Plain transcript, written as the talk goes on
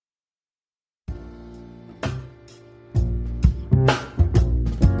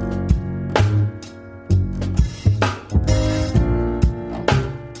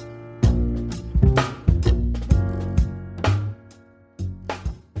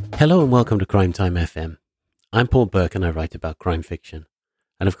Hello and welcome to Crime Time FM. I'm Paul Burke and I write about crime fiction.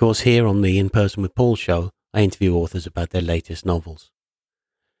 And of course here on the In Person with Paul show, I interview authors about their latest novels.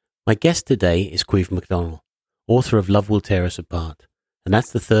 My guest today is Caoimhe McDonnell, author of Love Will Tear Us Apart, and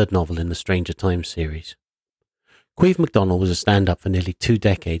that's the third novel in the Stranger Times series. Caoimhe McDonnell was a stand-up for nearly 2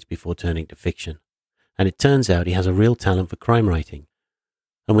 decades before turning to fiction, and it turns out he has a real talent for crime writing.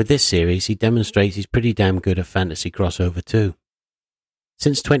 And with this series, he demonstrates he's pretty damn good at fantasy crossover too.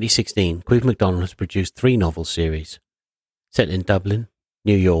 Since 2016, Caoimhe McDonnell has produced 3 novel series, set in Dublin,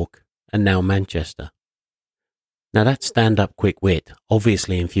 New York, and now Manchester. Now that stand-up quick wit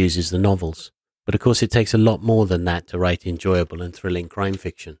obviously infuses the novels, but of course it takes a lot more than that to write enjoyable and thrilling crime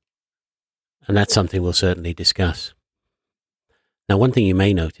fiction. And that's something we'll certainly discuss. Now one thing you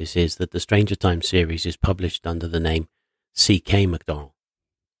may notice is that the Stranger Times series is published under the name C.K. McDonnell.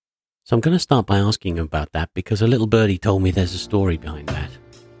 So I'm going to start by asking him about that because a little birdie told me there's a story behind that.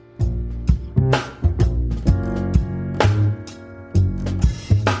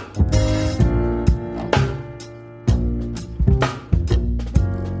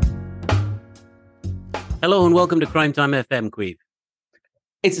 Hello and welcome to Crime Time FM, Caoimhe.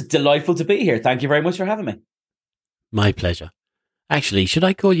 It's delightful to be here. Thank you very much for having me. My pleasure. Actually, should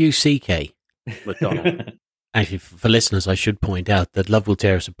I call you C.K. McDonnell? Actually, for listeners, I should point out that Love Will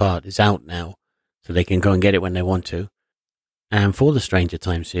Tear Us Apart is out now, so they can go and get it when they want to. And for the Stranger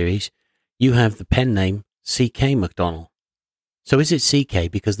Times series, you have the pen name C.K. McDonnell. So is it C.K.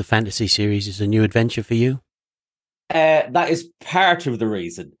 because the fantasy series is a new adventure for you? That is part of the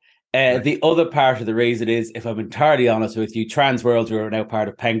reason. Right. The other part of the reason is, if I'm entirely honest with you, Transworld, who are now part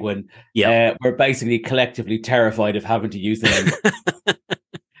of Penguin, we're basically collectively terrified of having to use the name.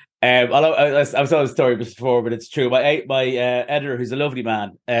 I've told the story before, but it's true. My editor, who's a lovely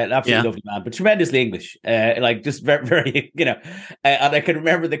man, an absolutely lovely man, but tremendously English, just very, very, and I can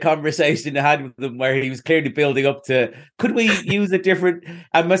remember the conversation I had with him where he was clearly building up to, could we use a different,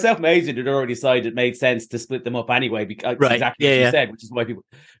 and myself and my agent had already decided it made sense to split them up anyway, because exactly what you said, which is why people,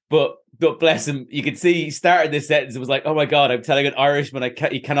 but bless him, you could see he started this sentence, it was like, oh my God, I'm telling an Irishman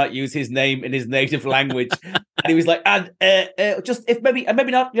he cannot use his name in his native language. And he was like, just if maybe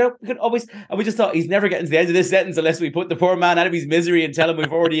not, we could always, and we just thought he's never getting to the end of this sentence unless we put the poor man out of his misery and tell him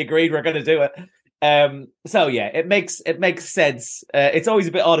we've already agreed we're going to do it. So yeah, it makes sense. It's always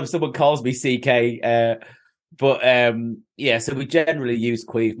a bit odd if someone calls me CK, so we generally use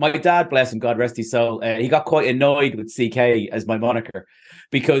Caoimhe. My dad, bless him, God rest his soul, he got quite annoyed with CK as my moniker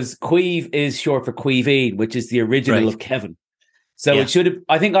because Caoimhe is short for Caoimheen, which is the original of Kevin. So it should have,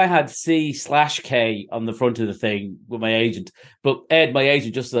 I think I had C/K on the front of the thing with my agent, but Ed, my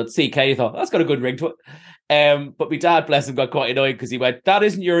agent, just said CK, thought that's got a good ring to it. But my dad, bless him, got quite annoyed because he went, that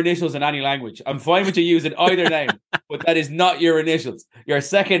isn't your initials in any language. I'm fine with you using either name, but that is not your initials. Your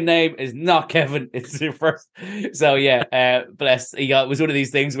second name is not Kevin. It's your first. So bless. It was one of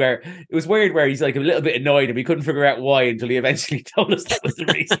these things where it was weird where he's like a little bit annoyed and we couldn't figure out why until he eventually told us that was the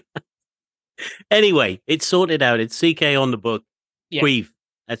reason. Anyway, it's sorted out. It's CK on the book. Caoimhe,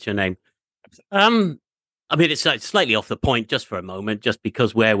 that's your name. I mean, it's slightly off the point just for a moment, just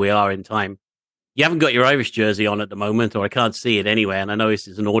because where we are in time. You haven't got your Irish jersey on at the moment, or I can't see it anyway, and I know this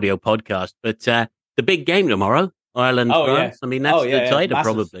is an audio podcast, but the big game tomorrow, Ireland, France, I mean, that's the decider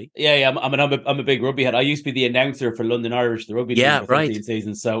probably. Yeah, I'm a big rugby head. I used to be the announcer for London Irish, the rugby team for 13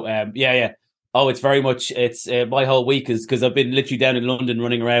 seasons, so Oh, it's very much, it's my whole week is because I've been literally down in London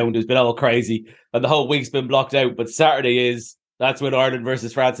running around, it's been all crazy, and the whole week's been blocked out, but Saturday that's when Ireland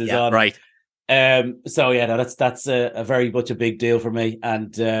versus France is on. Right. That's a very much a big deal for me.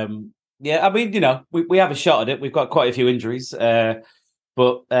 And I mean, we have a shot at it. We've got quite a few injuries.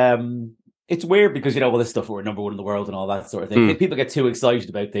 But it's weird because, this stuff, we're number one in the world and all that sort of thing. People get too excited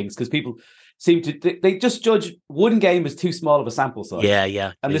about things because people seem to, they just judge one game as too small of a sample size.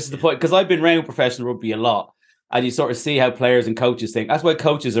 Yeah. And this is the point, because I've been around professional rugby a lot. And you sort of see how players and coaches think. That's why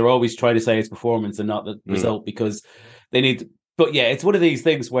coaches are always trying to say it's performance and not the result, because they need. But yeah, it's one of these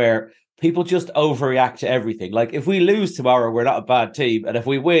things where people just overreact to everything. Like if we lose tomorrow, we're not a bad team, and if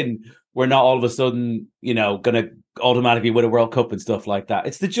we win, we're not all of a sudden, going to automatically win a World Cup and stuff like that.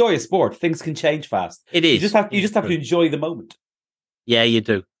 It's the joy of sport. Things can change fast. It is. You just have to enjoy the moment. Yeah, you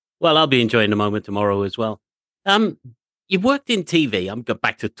do. Well, I'll be enjoying the moment tomorrow as well. You've worked in TV. I'm going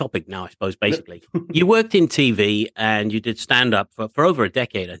back to the topic now, I suppose, basically. You worked in TV and you did stand-up for over a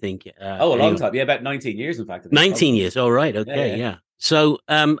decade, I think. A long time. Yeah, about 19 years, in fact. 19 years. All right. Okay, yeah. So,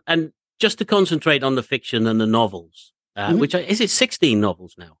 and just to concentrate on the fiction and the novels, which is it 16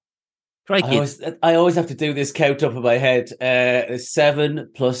 novels now? I always have to do this count up in my head.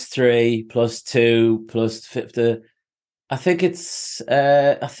 7 plus 3 plus 2 plus 50. I think it's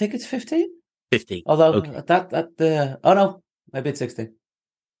 15. 15. Although Okay. oh no, maybe it's 16.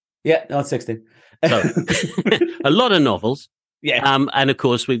 Yeah, no, it's 16. So a lot of novels. Yeah. And of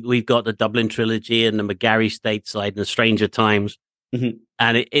course we've got the Dublin trilogy and the McGarry Stateside and the Stranger Times. Mm-hmm.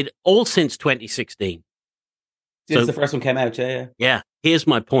 And it all since 2016. Since the first one came out, yeah. Yeah. Here's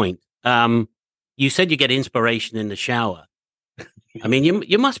my point. You said you get inspiration in the shower. I mean,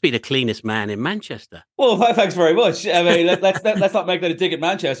 you must be the cleanest man in Manchester. Well, thanks very much. I mean, let's not make that a dig at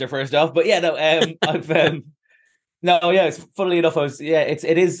Manchester first off. But yeah, no, I've no, yeah. It's funnily enough, it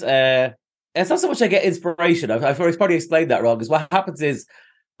is. It's not so much I get inspiration. I've probably explained that wrong. Because what happens is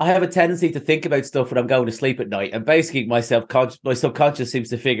I have a tendency to think about stuff when I'm going to sleep at night, and basically my subconscious seems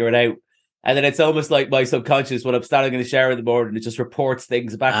to figure it out. And then it's almost like my subconscious, when I'm standing in the shower in the morning, it just reports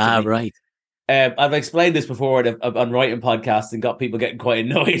things back to me. Right. I've explained this before on writing podcasts and got people getting quite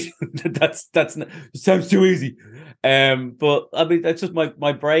annoyed. That's sounds too easy. But I mean, that's just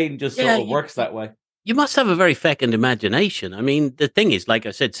my brain just sort of works that way. You must have a very fecund imagination. I mean, the thing is, like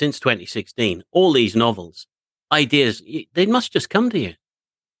I said, since 2016, all these novels, ideas, they must just come to you.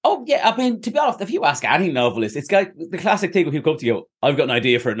 Oh, yeah. I mean, to be honest, if you ask any novelist, it's got the classic thing when people come to you, I've got an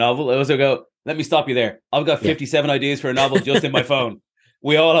idea for a novel. I also go, let me stop you there. I've got 57 ideas for a novel just in my phone.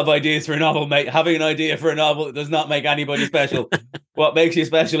 We all have ideas for a novel, mate. Having an idea for a novel does not make anybody special. What makes you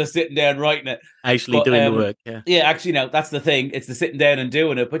special is sitting down writing it. Actually doing the work, yeah. Yeah, actually, no, that's the thing. It's the sitting down and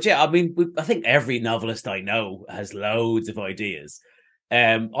doing it. But yeah, I mean, I think every novelist I know has loads of ideas.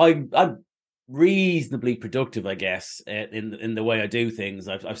 I'm reasonably productive, I guess, in the way I do things.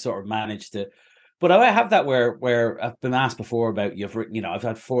 I've sort of managed to. But I have that where I've been asked before about I've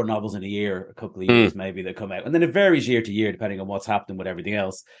had 4 novels in a year, a couple of years maybe that come out, and then it varies year to year depending on what's happening with everything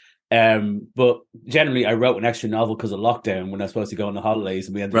else. But generally, I wrote an extra novel because of lockdown when I was supposed to go on the holidays,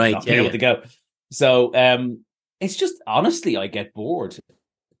 and we ended up not being able to go. So it's just honestly, I get bored.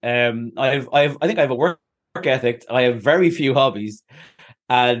 I think I have a work ethic. I have very few hobbies.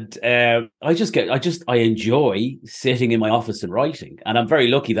 And I enjoy sitting in my office and writing. And I'm very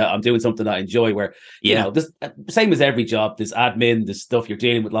lucky that I'm doing something that I enjoy where, this same as every job, there's admin, there's stuff, you're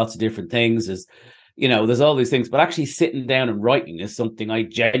dealing with lots of different things. There's all these things, but actually sitting down and writing is something I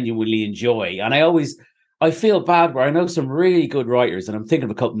genuinely enjoy. And I feel bad where I know some really good writers, and I'm thinking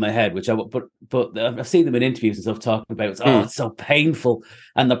of a couple in my head, but I've seen them in interviews and stuff talking about, it's so painful.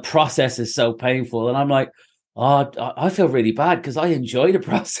 And the process is so painful. And I'm like, I feel really bad because I enjoy the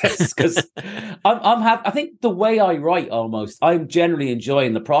process because I think the way I write I'm generally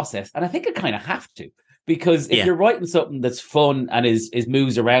enjoying the process, and I think I kind of have to, because if you're writing something that's fun and is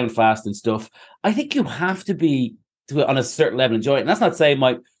moves around fast and stuff, I think you have to be on a certain level enjoy it. And that's not saying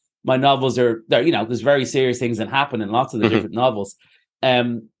my novels are there. There's very serious things that happen in lots of the different novels.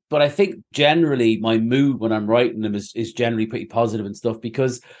 But I think generally my mood when I'm writing them is generally pretty positive and stuff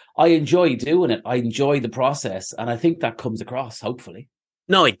because I enjoy doing it. I enjoy the process. And I think that comes across, hopefully.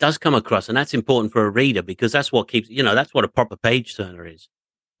 No, it does come across. And that's important for a reader because that's what keeps, that's what a proper page turner is.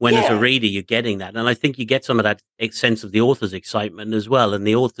 When as a reader, you're getting that. And I think you get some of that sense of the author's excitement as well. And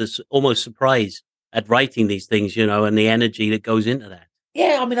the author's almost surprised at writing these things, and the energy that goes into that.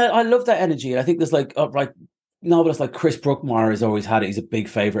 Yeah, I mean, I love that energy. I think there's novelists like Chris Brookmyre has always had it. He's a big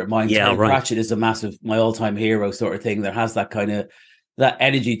favorite of mine. Terry Pratchett is my all-time hero sort of thing that has that kind of that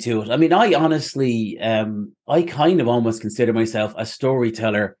energy to it. I mean, I honestly, I kind of almost consider myself a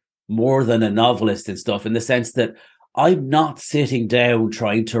storyteller more than a novelist and stuff, in the sense that I'm not sitting down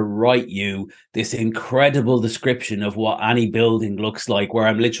trying to write you this incredible description of what any building looks like, where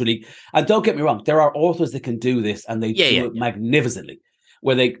I'm literally, and don't get me wrong, there are authors that can do this and they do it magnificently.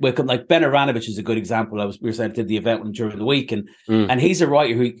 Where they come, like Ben Aranovich is a good example. We were saying, did the event with him during the week, and he's a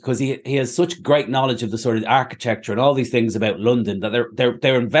writer because he has such great knowledge of the sort of architecture and all these things about London that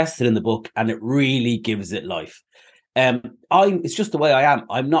they're invested in the book, and it really gives it life. It's just the way I am.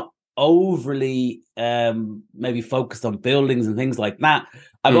 I'm not overly maybe focused on buildings and things like that.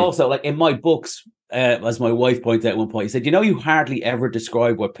 I'm also like in my books, as my wife pointed out at one point, he said, you hardly ever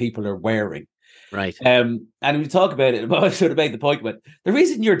describe what people are wearing. Right. And we talk about it, but I sort of made the point, but the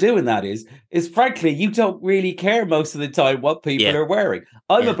reason you're doing that is frankly, you don't really care most of the time what people are wearing.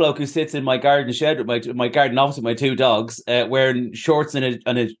 I'm a bloke who sits in my garden shed with my garden office with my 2 dogs, wearing shorts and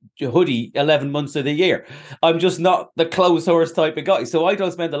a hoodie 11 months of the year. I'm just not the clothes horse type of guy. So I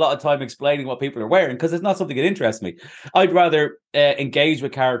don't spend a lot of time explaining what people are wearing because it's not something that interests me. I'd rather engage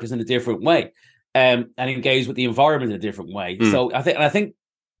with characters in a different way and engage with the environment in a different way. So I think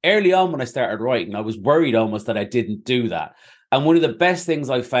early on when I started writing, I was worried almost that I didn't do that. And one of the best things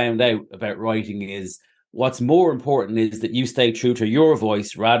I found out about writing is what's more important is that you stay true to your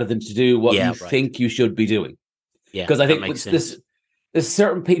voice rather than to do what you think you should be doing. Yeah, because I that think makes sense. there's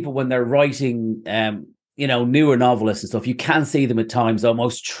certain people when they're writing, newer novelists and stuff, you can see them at times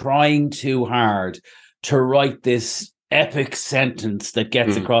almost trying too hard to write this epic sentence that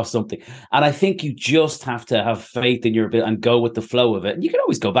gets across something. And I think you just have to have faith in your ability and go with the flow of it. And you can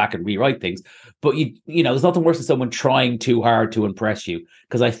always go back and rewrite things, but there's nothing worse than someone trying too hard to impress you,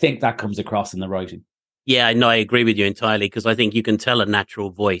 because I think that comes across in the writing. Yeah, no, I agree with you entirely, because I think you can tell a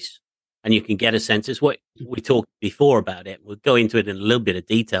natural voice and you can get a sense. It's what we talked before about it. We'll go into it in a little bit of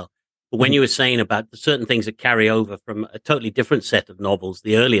detail. But when you were saying about the certain things that carry over from a totally different set of novels,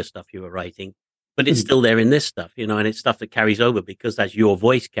 the earlier stuff you were writing, but it's still there in this stuff, and it's stuff that carries over because that's your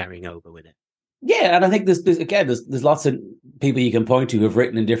voice carrying over with it. Yeah, and I think there's lots of people you can point to who have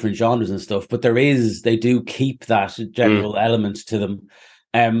written in different genres and stuff, but they do keep that general element to them.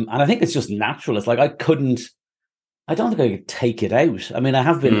 And I think it's just natural. It's like I don't think I could take it out. I mean,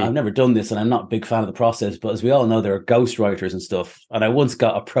 I've never done this and I'm not a big fan of the process, but as we all know, there are ghostwriters and stuff. And I once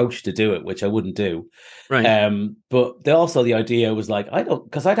got approached to do it, which I wouldn't do. Right. But the idea was like,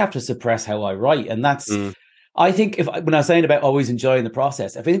 because I'd have to suppress how I write. And that's, I think when I was saying about always enjoying the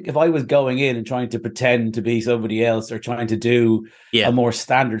process, I think if I was going in and trying to pretend to be somebody else or trying to do a more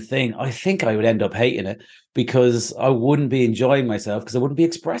standard thing, I think I would end up hating it because I wouldn't be enjoying myself because I wouldn't be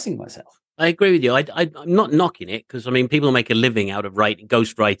expressing myself. I agree with you. I'm not knocking it because, people make a living out of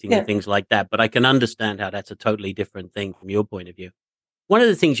ghost writing and things like that, but I can understand how that's a totally different thing from your point of view. One of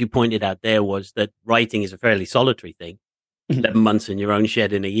the things you pointed out there was that writing is a fairly solitary thing. 11 months in your own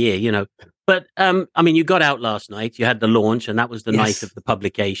shed in a year, But, you got out last night, you had the launch, and that was the night of the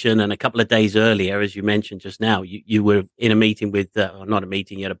publication. And a couple of days earlier, as you mentioned just now, you were in a meeting with, or not a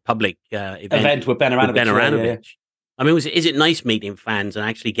meeting, you had a public event with Ben Aaronovitch. Yeah. Is it nice meeting fans and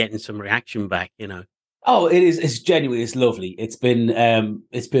actually getting some reaction back, Oh, it is. It's genuine. It's lovely. It's been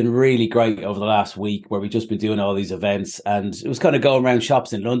really great over the last week where we've just been doing all these events, and it was kind of going around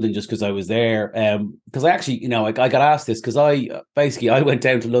shops in London just because I was there. Because I actually, I got asked this because I went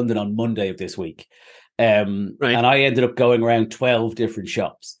down to London on Monday of this week, and I ended up going around 12 different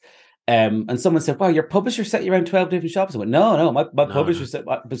shops. And someone said, "Wow, your publisher sent you around 12 different shops." I went, "No, my publisher said,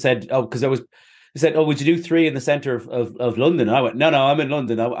 oh, because there was." He said, "Oh, would you do 3 in the center of London?" And I went, "No, I'm in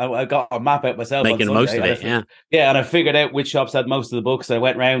London. I got a map out myself, making the most of it." Yeah, and I figured out which shops had most of the books. And I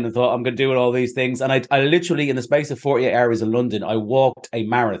went around and thought, I'm going to do all these things. And I literally, in the space of 48 hours in London, I walked a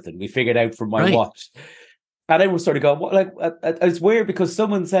marathon. We figured out from my watch. And everyone started going, "What?" Like, it's weird because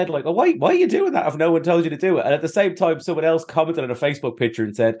someone said, like, "Oh, why are you doing that if no one told you to do it?" And at the same time, someone else commented on a Facebook picture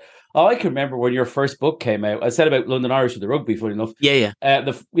and said, "Oh, I can remember when your first book came out." I said about London Irish with the rugby, funny enough. Yeah.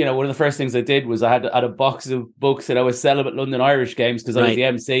 One of the first things I did was I had a box of books that I was selling at London Irish games because I was the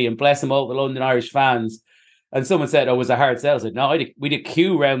MC, and bless them all, the London Irish fans. And someone said, "Oh, it was a hard sell." I said, "No, we did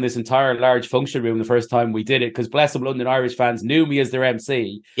queue around this entire large function room the first time we did it because bless them, London Irish fans knew me as their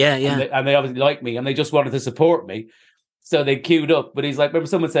MC. Yeah. And they obviously liked me and they just wanted to support me. So they queued up." But he's like, remember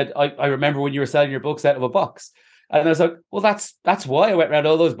someone said, I remember when you were selling your books out of a box. And I was like, well, that's why I went around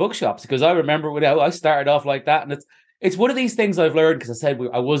all those bookshops, because I remember when I started off like that. And it's one of these things I've learned because I said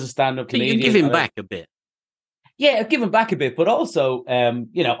I was a stand-up comedian. You're giving back a bit. Yeah, I've given back a bit, but also,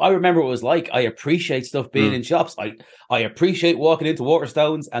 I remember what it was like. I appreciate stuff being in shops. I appreciate walking into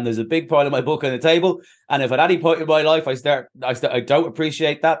Waterstones and there's a big pile of my book on the table. And if at any point in my life I don't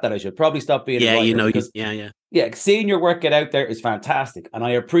appreciate that I should probably stop being a writer. Yeah, seeing your work get out there is fantastic. And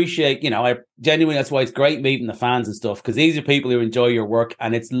I appreciate, I genuinely, that's why it's great meeting the fans and stuff, because these are people who enjoy your work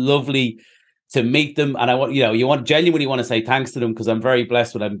and it's lovely to meet them. And I want, you genuinely want to say thanks to them, because I'm very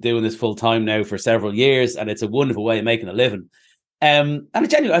blessed when I'm doing this full time now for several years, and it's a wonderful way of making a living. And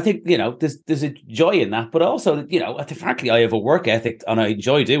genuinely, I think, there's a joy in that, but also, frankly, I have a work ethic and I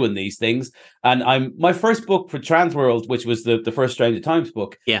enjoy doing these things. And my first book for Transworld, which was the first Stranger Times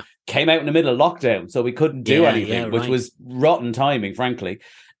book, came out in the middle of lockdown. So we couldn't do anything, which was rotten timing, frankly.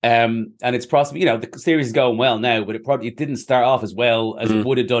 And it's possibly, the series is going well now, but it didn't start off as well as it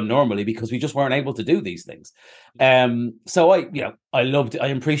would have done normally because we just weren't able to do these things. So I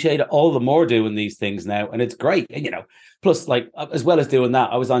appreciate it all the more doing these things now, and it's great. And, plus, like, as well as doing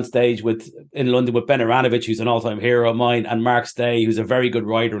that, I was on stage in London with Ben Aaronovitch, who's an all-time hero of mine, and Mark Stay, who's a very good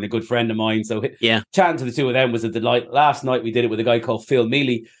writer and a good friend of mine. So chatting to the two of them was a delight. Last night we did it with a guy called Phil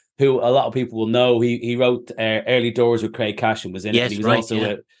Mealy, who a lot of people will know. He wrote Early Doors with Craig Cashin was in it. And he was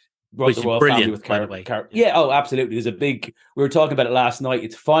also wrote The Royal Family with Cara. Yeah, oh, absolutely. There's we were talking about it last night.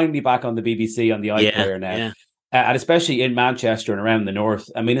 It's finally back on the BBC on the iPlayer now. Yeah. And especially in Manchester and around the north.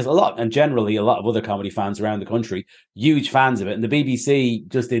 I mean, there's a lot, and generally a lot of other comedy fans around the country, huge fans of it. And the BBC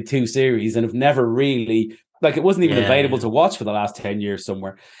just did 2 series and have never really Like it wasn't even available to watch for the last 10 years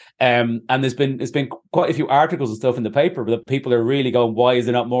somewhere. And there's been quite a few articles and stuff in the paper that people are really going, why is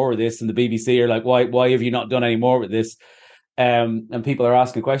there not more of this? And the BBC are like, why have you not done any more with this? And people are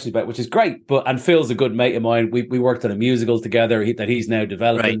asking questions about it, which is great. And Phil's a good mate of mine. We worked on a musical together that he's now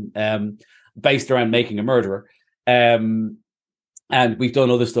developing, based around Making a Murderer. And we've done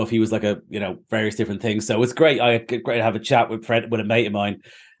other stuff. He was like various different things. So it's great. Great to have a chat with a mate of mine.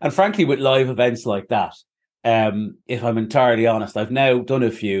 And frankly, with live events like that, if I'm entirely honest, I've now done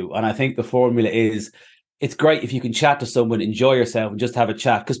a few, and I think the formula is it's great if you can chat to someone, enjoy yourself, and just have a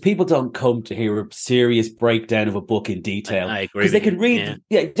chat, because people don't come to hear a serious breakdown of a book in detail. I agree. Because they can read,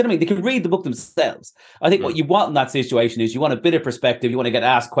 do you know what I mean? They can read the book themselves. I think what you want in that situation is you want a bit of perspective, you want to get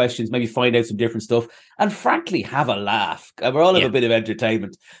asked questions, maybe find out some different stuff, and frankly, have a laugh. We're all have a bit of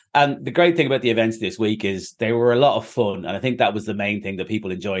entertainment. And the great thing about the events this week is they were a lot of fun, and I think that was the main thing that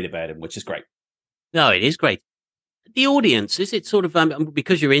people enjoyed about them, which is great. No, it is great. The audience, is it sort of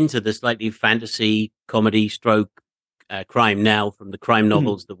because you're into the slightly fantasy, comedy, stroke, crime now, from the crime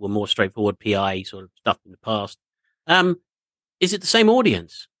novels that were more straightforward PI sort of stuff in the past? Is it the same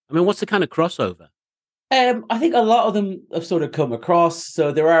audience? I mean, what's the kind of crossover? I think a lot of them have sort of come across.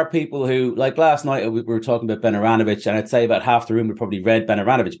 So there are people who, like last night, we were talking about Ben Aaronovitch, and I'd say about half the room had probably read Ben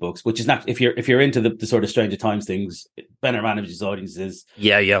Aaronovitch books, which is not, if you're into the sort of Stranger Times things, Ben Aaronovitch's audience is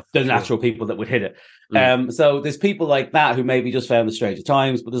the natural people that would hit it. So there's people like that who maybe just found the Stranger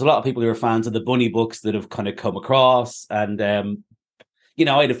Times, but there's a lot of people who are fans of the Bunny books that have kind of come across, and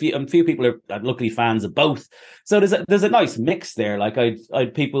I had a few people who are luckily fans of both. So there's a nice mix there. Like I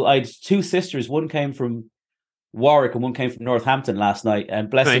had two sisters. One came from Warwick and one came from Northampton last night. And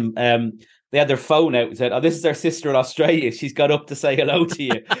bless them, they had their phone out and said, "Oh, this is our sister in Australia. She's got up to say hello to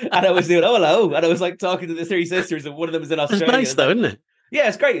you." And I was doing, "Oh, hello," and I was like talking to the three sisters, and one of them is in Australia. That's nice, though, isn't it? Yeah,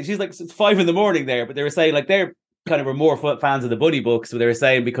 it's great. She's like, it's 5 a.m. there, but they were saying like they're kind of were more fans of the Bunny books, but they were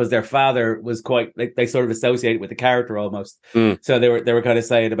saying because their father was quite like they sort of associated with the character almost. So they were kind of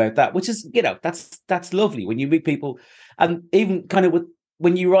saying about that, which is that's lovely when you meet people, and even kind of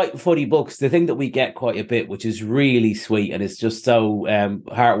when you write funny books, the thing that we get quite a bit, which is really sweet and it's just so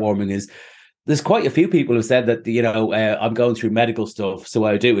heartwarming, is there's quite a few people who said that, I'm going through medical stuff. So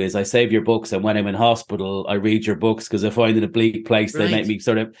what I do is I save your books, and when I'm in hospital, I read your books because I find in a bleak place, they make me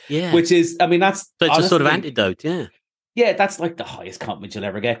sort of, which is, I mean, that's so it's honestly a sort of antidote. Yeah, that's like the highest compliment you'll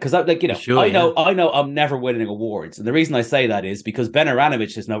ever get. Because I know I'm never winning awards. And the reason I say that is because Ben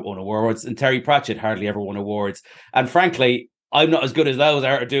Aaronovitch has not won awards, and Terry Pratchett hardly ever won awards. And frankly, I'm not as good as those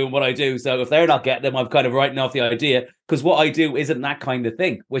are at doing what I do. So if they're not getting them, I'm kind of writing off the idea, because what I do isn't that kind of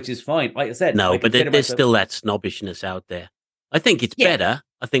thing, which is fine. Like I said, no, but there's still that snobbishness out there. I think it's better.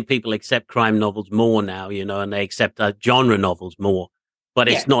 I think people accept crime novels more now, and they accept genre novels more. But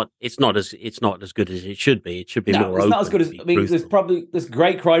it's not as good as it should be. It should be more. It's not as good as. I mean, there's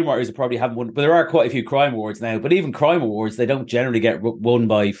great crime writers that probably haven't won, but there are quite a few crime awards now. But even crime awards, they don't generally get won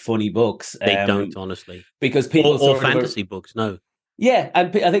by funny books. They don't, honestly, because people or fantasy books. No. Yeah,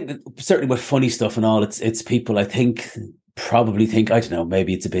 and I think that certainly with funny stuff and all, it's people I think probably think, I don't know,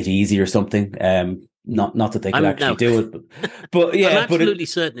 maybe it's a bit easy or something. Not that they could actually do it, but yeah, I'm absolutely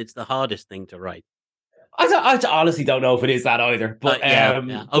certain it's the hardest thing to write. I honestly don't know if it is that either, but okay.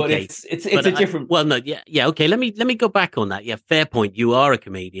 But it's a different. Okay. Let me go back on that. Yeah, fair point. You are a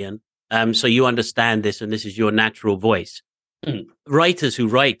comedian, so you understand this, and this is your natural voice. Writers who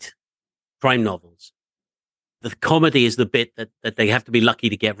write crime novels, the comedy is the bit that they have to be lucky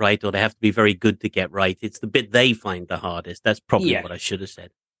to get right, or they have to be very good to get right. It's the bit they find the hardest. That's probably what I should have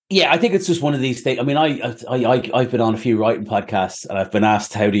said. Yeah, I think it's just one of these things. I mean, I've been on a few writing podcasts, and I've been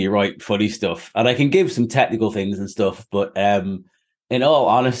asked, how do you write funny stuff? And I can give some technical things and stuff, but in all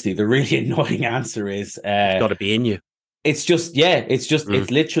honesty, the really annoying answer is it's got to be in you. It's just,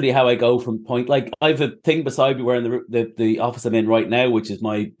 it's literally how I go from point. Like, I have a thing beside me where in the office I'm in right now, which is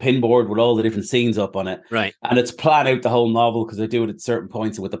my pin board with all the different scenes up on it. Right. And it's plan out the whole novel because I do it at certain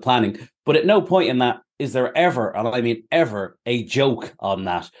points with the planning. But at no point in that is there ever, and I mean ever, a joke on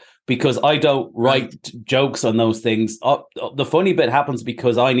that. Because I don't write jokes on those things. The funny bit happens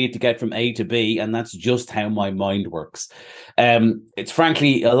because I need to get from A to B, and that's just how my mind works. It's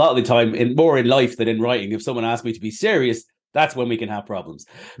frankly, a lot of the time, more in life than in writing, if someone asks me to be serious, that's when we can have problems.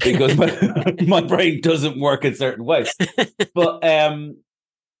 Because my brain doesn't work in certain ways. But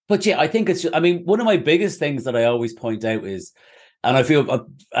yeah, I think it's just, I mean, one of my biggest things that I always point out is, and I feel,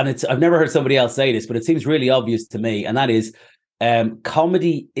 and I've never heard somebody else say this, but it seems really obvious to me, and that is,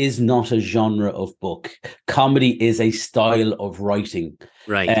 Comedy is not a genre of book. Comedy is a style of writing.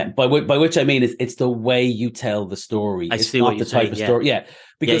 Right. By which I mean it's the way you tell the story. It's not the type of story. Yeah.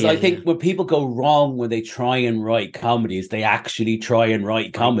 Because I think when people go wrong when they try and write comedy is they actually try and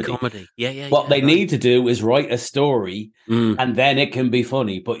write comedy. What they need to do is write a story and then it can be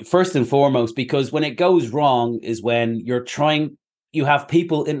funny. But first and foremost, because when it goes wrong is when you have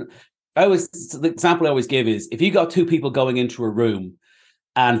people in. The example I always give is if you got two people going into a room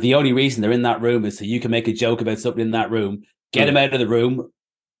and the only reason they're in that room is so you can make a joke about something in that room, get them out of the room,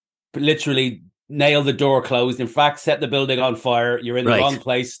 literally nail the door closed. In fact, set the building on fire. You're in the wrong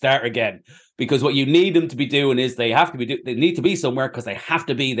place. Start again. Because what you need them to be doing is they need to be somewhere because they have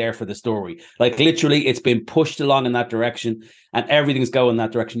to be there for the story. Like literally, it's been pushed along in that direction and everything's going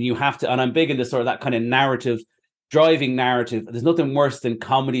that direction. You have to, and I'm big into sort of that kind of narrative, driving narrative. There's nothing worse than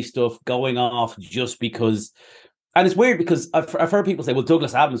comedy stuff going off just because. And it's weird because I've heard people say, well,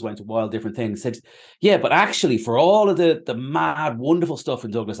 Douglas Adams went to wild different things. Said, yeah, but actually for all of the mad, wonderful stuff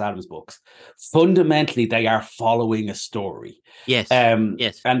in Douglas Adams books, fundamentally, they are following a story. Yes.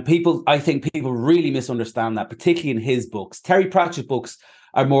 Yes. And I think people really misunderstand that, particularly in his books. Terry Pratchett books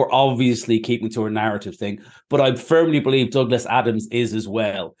are more obviously keeping to a narrative thing, but I firmly believe Douglas Adams is as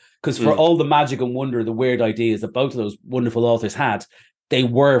well. Because for all the magic and wonder, the weird ideas that both of those wonderful authors had, they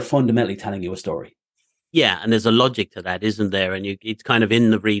were fundamentally telling you a story. Yeah, and there's a logic to that, isn't there? And it's kind of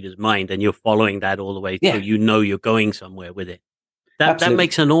in the reader's mind, and you're following that all the way through. You know you're going somewhere with it. That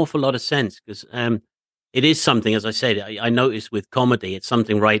makes an awful lot of sense because it is something, as I said, I notice with comedy, it's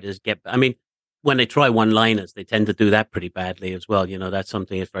something writers get. I mean, when they try one-liners, they tend to do that pretty badly as well. You know, that's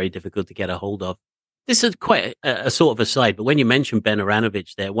something that's very difficult to get a hold of. This is quite a sort of aside, but when you mentioned Ben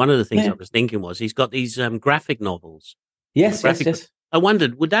Aaronovitch there, one of the things I was thinking was he's got these graphic novels. Yes. I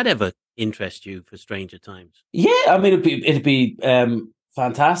wondered, would that ever interest you for Stranger Times? Yeah, I mean, it'd be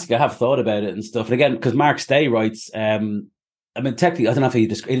fantastic. I have thought about it and stuff. And again, because Mark Stay writes, I mean, technically, I don't know if he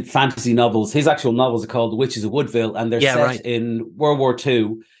described fantasy novels. His actual novels are called The Witches of Woodville, and they're set in World War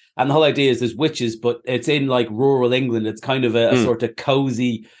II. And the whole idea is there's witches, but it's in like rural England. It's kind of a sort of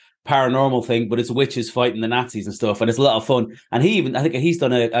cozy paranormal thing, but it's witches fighting the Nazis and stuff, and it's a lot of fun. And I think he's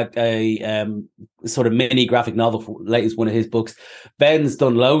done a sort of mini graphic novel for latest one of his books. Ben's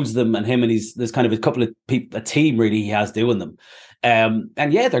done loads of them, and there's kind of a couple of people, a team really he has doing them. And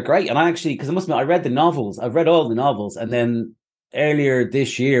yeah, they're great. And I actually, because I must admit, I've read all the novels, and then earlier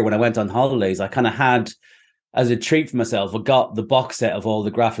this year when I went on holidays, I kind of had, as a treat for myself, I got the box set of all the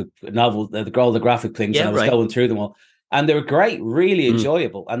graphic novels, all the graphic things, and I was going through them all. And they were great, really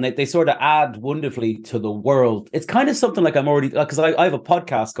enjoyable. And they sort of add wonderfully to the world. It's kind of something like I'm already, because I have a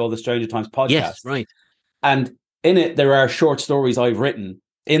podcast called the Stranger Times Podcast. Yes, right. And in it, there are short stories I've written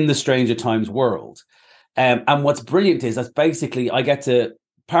in the Stranger Times world. And what's brilliant is that basically I get to,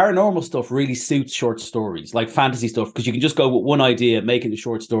 paranormal stuff really suits short stories, like fantasy stuff, because you can just go with one idea, make it a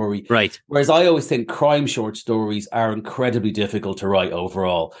short story. Right. Whereas I always think crime short stories are incredibly difficult to write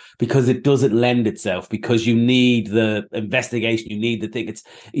overall because it doesn't lend itself, because you need the investigation, you need the thing.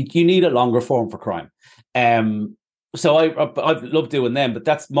 You need a longer form for crime. So I've loved doing them, but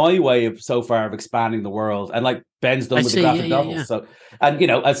that's my way of so far of expanding the world. And like Ben's done with the graphic novels. Yeah. So, and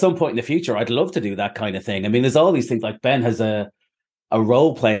at some point in the future, I'd love to do that kind of thing. I mean, there's all these things, like Ben has a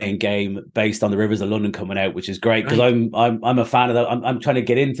role-playing game based on the Rivers of London coming out, which is great because I'm a fan of that. I'm trying to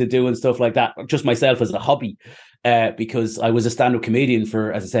get into doing stuff like that just myself as a hobby, because I was a stand-up comedian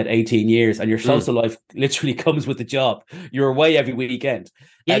for, as I said, 18 years, and your social life literally comes with the job. You're away every weekend.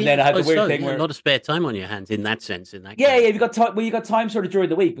 And then I had the weird thing where a lot of spare time on your hands in that sense. You've got time. Well, you got time sort of during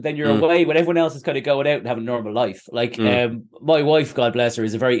the week, but then you're away when everyone else is kind of going out and having a normal life. Like my wife, God bless her,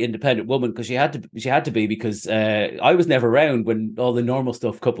 is a very independent woman because she had to be because I was never around when all the normal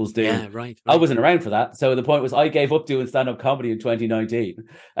stuff couples do. Yeah, right. I wasn't around for that. So the point was, I gave up doing stand-up comedy in 2019,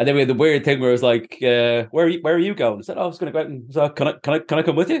 and then we had the weird thing where it was like, where are you going? I said, I was going to go out and so can I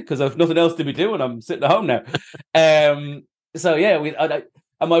come with you because I've nothing else to be doing. I'm sitting at home now. So yeah,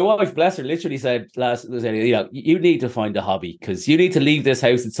 and my wife, bless her, literally said you need to find a hobby because you need to leave this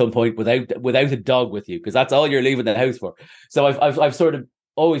house at some point without a dog with you, because that's all you're leaving the house for. So I've sort of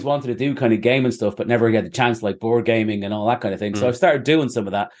always wanted to do kind of game and stuff, but never get the chance, like board gaming and all that kind of thing. So I've started doing some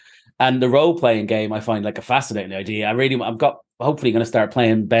of that. And the role-playing game I find like a fascinating idea. I've got hopefully going to start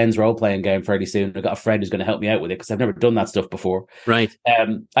playing Ben's role-playing game fairly soon. I've got a friend who's going to help me out with it because I've never done that stuff before. Right.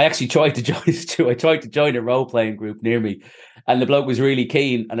 I actually tried to join a role-playing group near me, and the bloke was really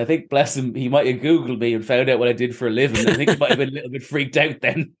keen. And I think, bless him, he might have Googled me and found out what I did for a living. I think he might have been a little bit freaked out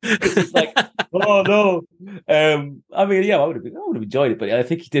then. It's like, oh no. I mean, yeah, I would have enjoyed it, but I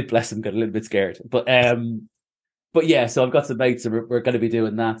think he did, bless him, got a little bit scared. But but yeah, so I've got some mates and we're going to be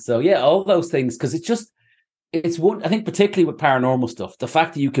doing that. So yeah, all those things, because it's one, I think, particularly with paranormal stuff, the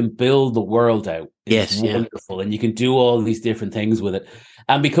fact that you can build the world out is wonderful, and you can do all these different things with it.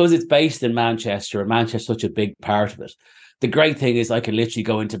 And because it's based in Manchester, and Manchester's such a big part of it, the great thing is I can literally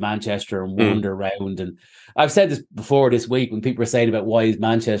go into Manchester and wander around. And I've said this before this week when people were saying about why is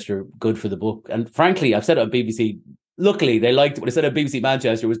Manchester good for the book. And frankly, I've said it on BBC. Luckily, they liked it when I said at BBC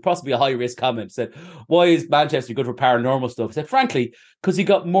Manchester. It was possibly a high-risk comment. Said, why is Manchester good for paranormal stuff? I said, frankly, because you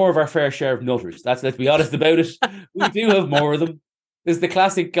got more of our fair share of nutters. Let's be honest about it. We do have more of them. There's the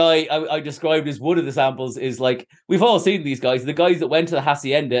classic guy I described as one of the samples is like, we've all seen these guys, the guys that went to the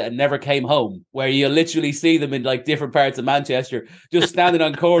Hacienda and never came home, where you literally see them in like different parts of Manchester, just standing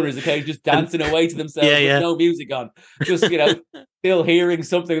on corners, okay, just dancing away to themselves with no music on, just, still hearing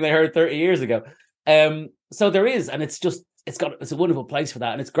something they heard 30 years ago. So there is, and it's a wonderful place for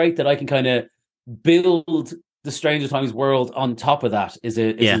that. And it's great that I can kind of build the Stranger Times world on top of that is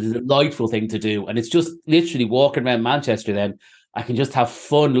a delightful thing to do. And it's just literally walking around Manchester then. I can just have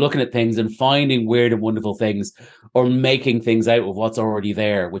fun looking at things and finding weird and wonderful things or making things out of what's already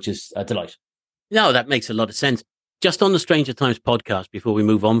there, which is a delight. No, that makes a lot of sense. Just on the Stranger Times podcast, before we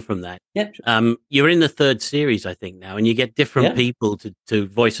move on from that, you're in the third series, I think, now, and you get different people to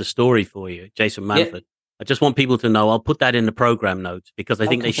voice a story for you. Jason Manford. Yeah. I just want people to know, I'll put that in the program notes because I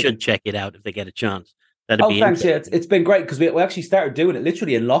think they should check it out if they get a chance. Thanks. Yeah, it's been great because we actually started doing it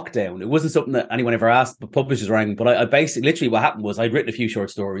literally in lockdown. It wasn't something that anyone ever asked, but publishers rang. But I basically, literally what happened was I'd written a few short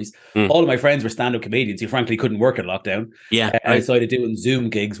stories. All of my friends were stand-up comedians who frankly couldn't work in lockdown. Yeah. I decided doing Zoom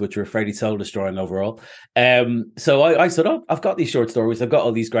gigs, which were fairly soul-destroying overall. So I said, I've got these short stories. I've got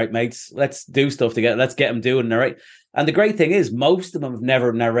all these great mates. Let's do stuff together. Let's get them doing narrate. And the great thing is most of them have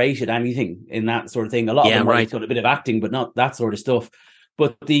never narrated anything in that sort of thing. A lot of them have done a bit of acting, but not that sort of stuff.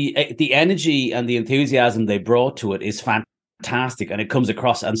 But the energy and the enthusiasm they brought to it is fantastic, and it comes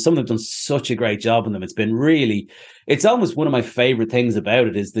across. And some of them have done such a great job in them. It's been it's almost one of my favorite things about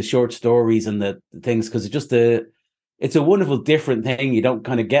it is the short stories and the things, because it's a wonderful, different thing you don't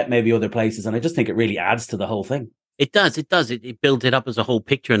kind of get maybe other places. And I just think it really adds to the whole thing. It does. It builds it up as a whole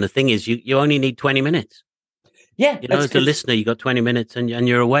picture. And the thing is, you only need 20 minutes. Yeah. As a listener, you got 20 minutes and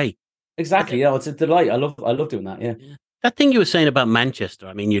you're away. Exactly. It's a delight. I love doing that. Yeah. That thing you were saying about Manchester,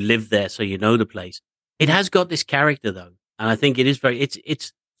 I mean, you live there, so you know the place. It has got this character, though. And I think it is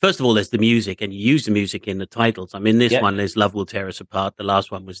it's first of all, there's the music, and you use the music in the titles. I mean, this one is Love Will Tear Us Apart. The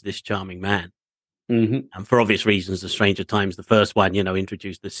last one was This Charming Man. Mm-hmm. And for obvious reasons, The Stranger Times, the first one,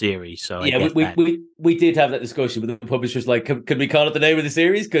 introduced the series. So we did have that discussion with the publishers. Like, can we call it the name of the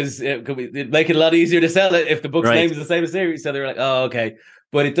series? Because it'd make it a lot easier to sell it if the book's name is the same as the series. So they were like, oh, okay.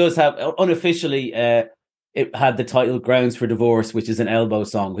 But it does have, unofficially, it had the title Grounds for Divorce, which is an Elbow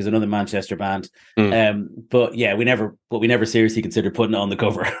song, who's another Manchester band. But yeah, we never seriously considered putting it on the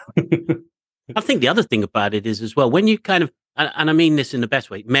cover. I think the other thing about it is as well, when you kind of, and I mean this in the best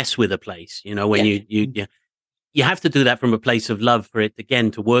way, mess with a place, when you have to do that from a place of love for it,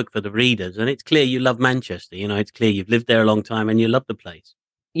 again, to work for the readers. And it's clear you love Manchester, it's clear you've lived there a long time and you love the place.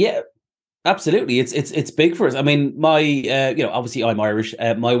 Yeah. Absolutely, it's big for us. I mean, my obviously I'm Irish.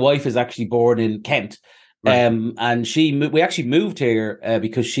 My wife is actually born in Kent, and we actually moved here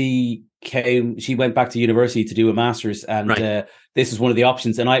because she went back to university to do a master's, and this is one of the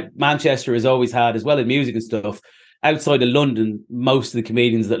options. And Manchester has always had, as well in music and stuff, outside of London, most of the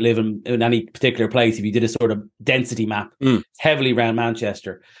comedians that live in any particular place, if you did a sort of density map, it's heavily around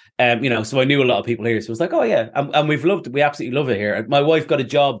Manchester. So I knew a lot of people here. So it was like, oh yeah. And we absolutely love it here. My wife got a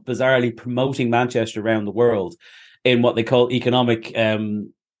job bizarrely promoting Manchester around the world in what they call economic.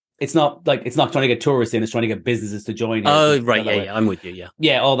 It's not trying to get tourists in, it's trying to get businesses to join. Oh, right. Yeah. I'm with you. Yeah.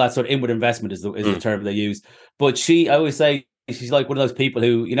 Yeah. All that sort of inward investment is the term they use. But I always say, she's like one of those people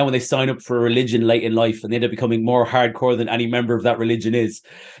who, when they sign up for a religion late in life and they end up becoming more hardcore than any member of that religion is.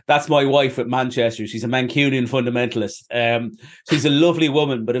 That's my wife at Manchester. She's a Mancunian fundamentalist. She's a lovely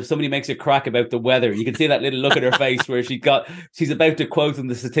woman, but if somebody makes a crack about the weather, you can see that little look at her face where she's about to quote them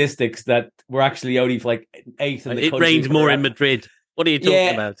the statistics that we're actually only like 8th in the country. It rains more in Madrid. What are you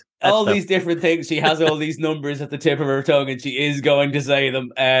talking about? These different things. She has all these numbers at the tip of her tongue, and she is going to say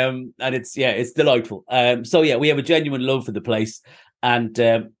them. And it's delightful. We have a genuine love for the place, and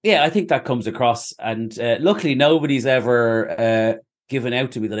I think that comes across. And luckily, nobody's ever given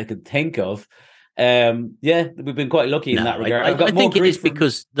out to me that I can think of. We've been quite lucky in that regard. I think it is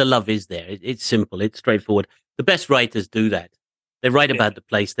because the love is there. It's simple. It's straightforward. The best writers do that. They write about the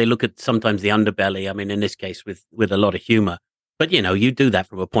place. They look at sometimes the underbelly. I mean, in this case, with a lot of humor. But, you do that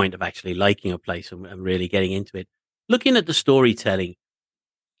from a point of actually liking a place and really getting into it. Looking at the storytelling,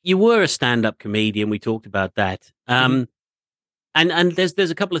 you were a stand-up comedian. We talked about that. And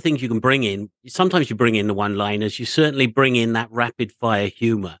there's a couple of things you can bring in. Sometimes you bring in the one-liners. You certainly bring in that rapid-fire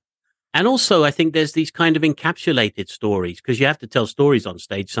humor. And also, I think there's these kind of encapsulated stories, because you have to tell stories on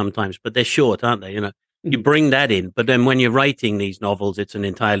stage sometimes, but they're short, aren't they? You bring that in, but then when you're writing these novels, it's an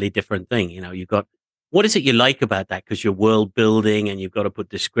entirely different thing. You've got, what is it you like about that? Because you're world building and you've got to put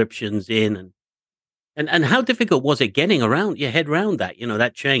descriptions in, and how difficult was it getting your head around that,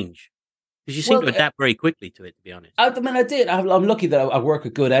 that change? Because you seem to adapt very quickly to it, to be honest. I mean, I did. I'm lucky that I work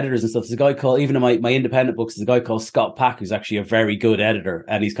with good editors and stuff. There's a guy called, even in my independent books, there's a guy called Scott Pack, who's actually a very good editor,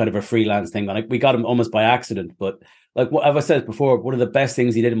 and he's kind of a freelance thing. We got him almost by accident, but like as I said before, one of the best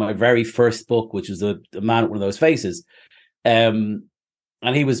things he did in my very first book, which was a man with one of those faces, and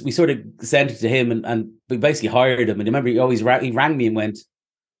we sort of sent it to him, and we basically hired him. And I remember he rang me and went.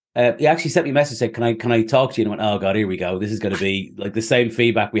 He actually sent me a message, said, "Can I talk to you?" And I went, "Oh God, here we go. This is going to be like the same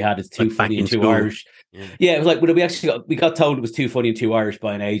feedback we had. It's too funny and too Irish." Yeah, it was like we got told it was too funny and too Irish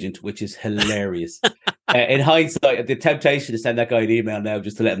by an agent, which is hilarious. In hindsight, the temptation to send that guy an email now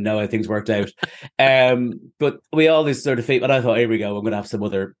just to let him know how things worked out. But we all this sort of feedback. And I thought, here we go. I'm going to have some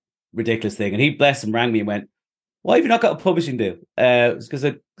other ridiculous thing. And he, bless him, rang me and went, "Why have you not got a publishing deal?"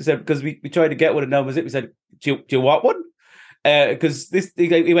 Because we tried to get one and no one was it. We said, "Do you want one?" Because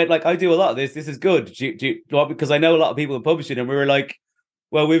he went like, "I do a lot of this. This is good. Do you want?" Because I know a lot of people in publishing, and we were like,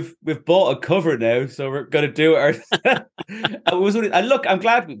 "Well, we've bought a cover now, so we're going to do it." And look,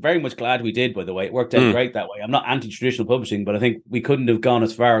 I'm very much glad we did. By the way, it worked out great that way. I'm not anti-traditional publishing, but I think we couldn't have gone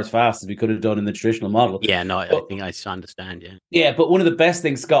as fast as we could have done in the traditional model. Yeah, no, I think I understand. Yeah, but one of the best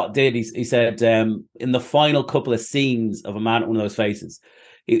things Scott did, he said, in the final couple of scenes of A Man at One of Those Faces,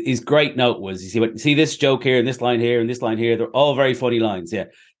 his great note was, you see this joke here and this line here and this line here, they're all very funny lines. Yeah,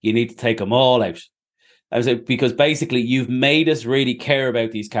 you need to take them all out. I was like, because basically you've made us really care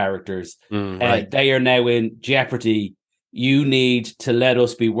about these characters. Right. They are now in jeopardy. You need to let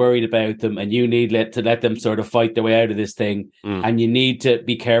us be worried about them, and you need to let them sort of fight their way out of this thing. And you need to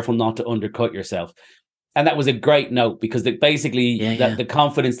be careful not to undercut yourself. And that was a great note, because the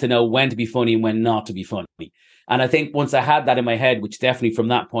confidence to know when to be funny and when not to be funny. And I think once I had that in my head, which definitely from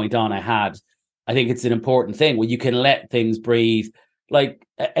that point on I think it's an important thing where you can let things breathe. Like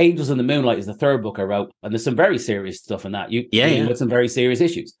Angels in the Moonlight is the third book I wrote, and there's some very serious stuff in that. You with some very serious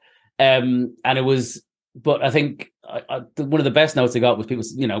issues. And it was, but I think one of the best notes I got was people,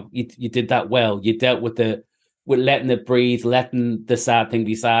 you did that well. You dealt with letting it breathe, letting the sad thing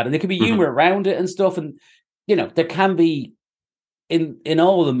be sad, and there can be humor around it and stuff. And there can be in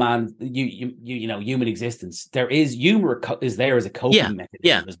all the man, human existence, there is humor is there as a coping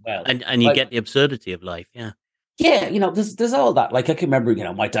mechanism as well, and you get the absurdity of life. Yeah, there's all that. Like I can remember,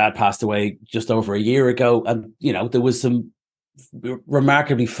 my dad passed away just over a year ago, and there was some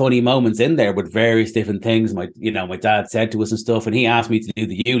remarkably funny moments in there with various different things. My dad said to us and stuff, and he asked me to do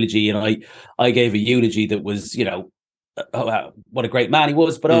the eulogy, and I gave a eulogy that was, what a great man he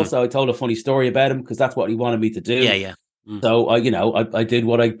was, but also I told a funny story about him because that's what he wanted me to do. Yeah. So I did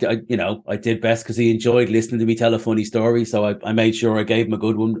what I did best because he enjoyed listening to me tell a funny story. So I made sure I gave him a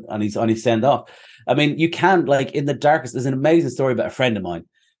good one on his send off. I mean, you can, like, in the darkest. There's an amazing story about a friend of mine,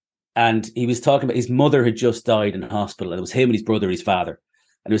 and he was talking about his mother had just died in a hospital, and it was him and his brother, his father,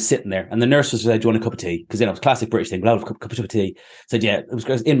 and he was sitting there, and the nurse was like, "Do you want a cup of tea?" Because it was a classic British thing. We'll have a cup of tea. Said, "Yeah." It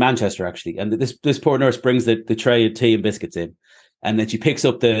was in Manchester actually, and this poor nurse brings the tray of tea and biscuits in, and then she picks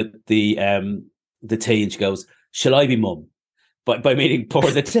up the tea and she goes, "Shall I be mum?" By meaning pour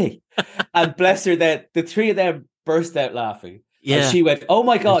the tea. And bless her, that the three of them burst out laughing. Yeah. And she went, "Oh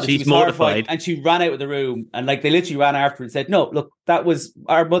my God." And she's mortified. And she ran out of the room. And like they literally ran after and said, "No, look, that was,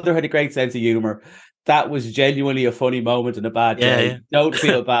 our mother had a great sense of humor. That was genuinely a funny moment and a bad day. Yeah. Don't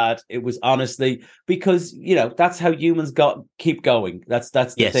feel bad." It was honestly, because, that's how humans keep going. That's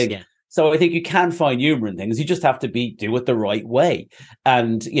the thing. Yeah. So I think you can find humor in things. You just have to do it the right way.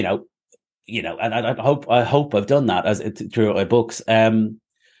 And, and I hope I've done that throughout my books.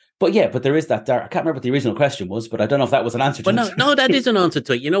 But there is that dark. I can't remember what the original question was, but I don't know if that was an answer to it. No, that is an answer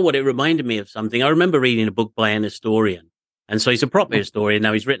to it. You know what? It reminded me of something. I remember reading a book by an historian. And so he's a proper historian.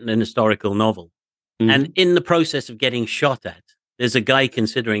 Now he's written an historical novel. And in the process of getting shot at, there's a guy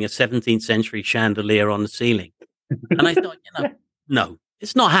considering a 17th century chandelier on the ceiling. And I thought, no,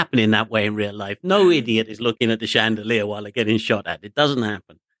 it's not happening that way in real life. No idiot is looking at the chandelier while they're getting shot at. It doesn't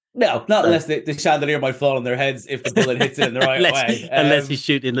happen. No, not unless the chandelier might fall on their heads if the bullet hits it in the right way. Unless he's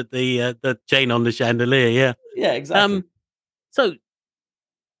shooting at the chain on the chandelier, yeah. Yeah, exactly. So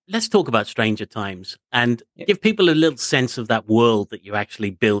let's talk about Stranger Times and give people a little sense of that world that you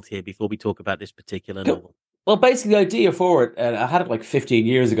actually built here before we talk about this particular novel. Well, basically, the idea for it, and I had it like 15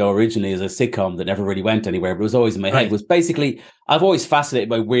 years ago originally as a sitcom that never really went anywhere, but it was always in my head, was basically, I've always fascinated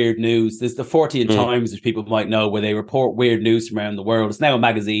by weird news. There's the 14 Times, which people might know, where they report weird news from around the world. It's now a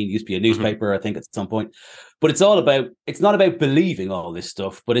magazine, it used to be a newspaper, I think, at some point. But it's not about believing all this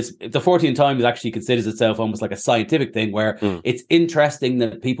stuff, but it's the 14 Times actually considers itself almost like a scientific thing where it's interesting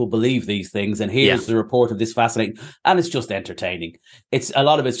that people believe these things. And here's the report of this fascinating, and it's just entertaining. A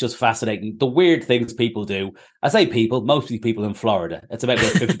lot of it's just fascinating. The weird things people do. I say people, mostly people in Florida. It's about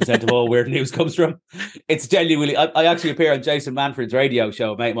where 50% of all weird news comes from. It's genuinely, I actually appear on Jason Manfred's radio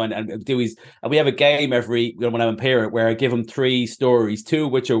show, mate, and we have a game when I'm here where I give him 3 stories, 2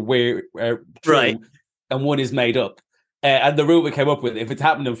 which are weird, true, right, and 1 is made up. And the rule we came up with, if it's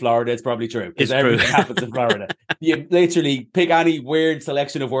happened in Florida, it's probably true. Because everything happens in Florida. You literally pick any weird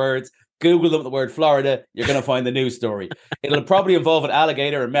selection of words, Google the word Florida, you're going to find the news story. It'll probably involve an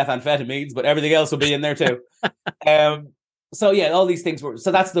alligator and methamphetamines, but everything else will be in there too. So yeah, all these things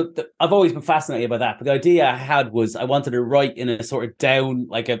so that's I've always been fascinated by that. But the idea I had was I wanted to write in a sort of down,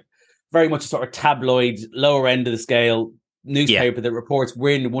 like a very much a sort of tabloid, lower end of the scale newspaper that reports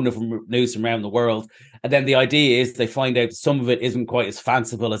weird and wonderful news from around the world. And then the idea is they find out some of it isn't quite as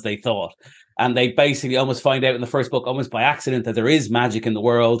fanciful as they thought. And they basically almost find out in the first book, almost by accident, that there is magic in the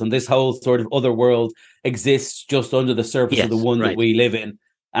world. And this whole sort of other world exists just under the surface of the one that we live in.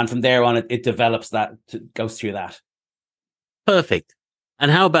 And from there on, it develops goes through that. Perfect. And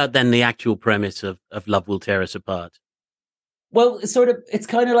how about then the actual premise of Love Will Tear Us Apart? Well, it's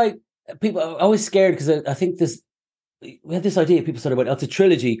kind of like people are always scared because I think we had this idea. People sort of went, it's a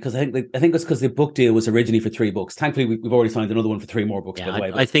trilogy because I think it's because the book deal was originally for 3 books. Thankfully, we've already signed another one for 3 more books. Yeah, by the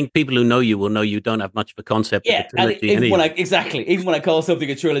way, I think people who know you will know you don't have much of a concept of a trilogy. Even when I call something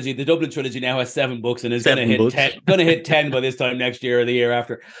a trilogy, the Dublin trilogy now has 7 books and is going to hit 10 by this time next year or the year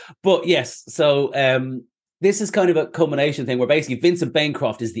after. But yes, so this is kind of a culmination thing where basically Vincent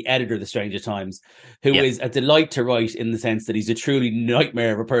Bancroft is the editor of The Stranger Times, who is a delight to write in the sense that he's a truly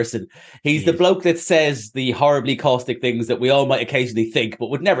nightmare of a person. He's the bloke that says the horribly caustic things that we all might occasionally think, but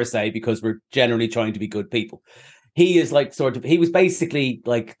would never say because we're generally trying to be good people. He is like he was basically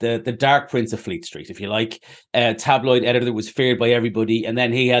like the Dark Prince of Fleet Street, if you like. Tabloid editor that was feared by everybody. And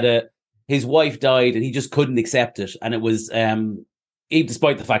then he had his wife died and he just couldn't accept it. And it was,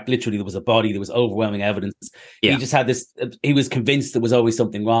 despite the fact literally there was a body, there was overwhelming evidence. He just had he was convinced there was always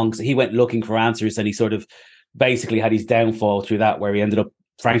something wrong. So he went looking for answers and he sort of basically had his downfall through that, where he ended up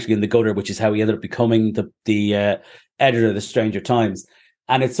frankly in the gutter, which is how he ended up becoming the editor of The Stranger Times.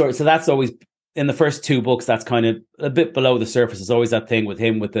 And it's so that's always in the first 2 books, that's kind of a bit below the surface. There's always that thing with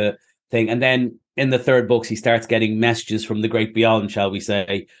him with the thing. And then in the 3rd books, he starts getting messages from the great beyond, shall we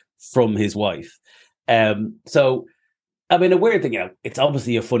say, from his wife. So I mean, a weird thing, it's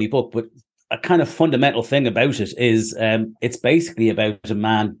obviously a funny book, but a kind of fundamental thing about it is it's basically about a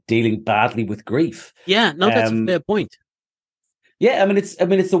man dealing badly with grief. Yeah, no, that's a fair point. Yeah, I mean,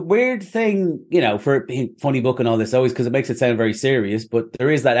 it's a weird thing, for it being a funny book and all this always, because it makes it sound very serious. But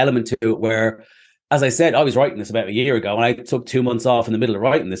there is that element to it where, as I said, I was writing this about a year ago, and I took 2 months off in the middle of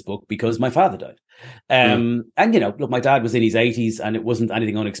writing this book because my father died. And look, my dad was in his 80s, and it wasn't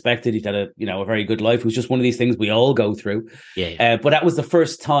anything unexpected. He'd had a very good life. It was just one of these things we all go through. But that was the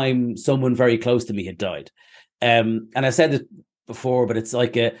first time someone very close to me had died. And I said it before, but it's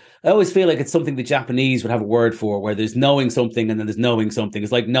like I always feel like it's something the Japanese would have a word for, where there's knowing something and then there's knowing something.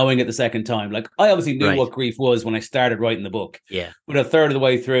 It's like knowing it the second time. Like I obviously knew what grief was when I started writing the book. Yeah, but a third of the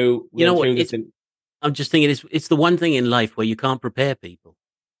way through, I'm just thinking it's the one thing in life where you can't prepare people.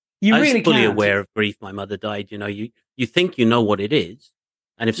 I was fully aware of grief. My mother died. You think you know what it is,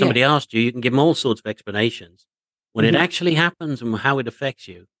 and if somebody asked you can give them all sorts of explanations. When it actually happens and how it affects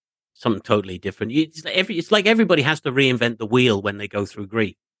you, something totally different. It's like everybody has to reinvent the wheel when they go through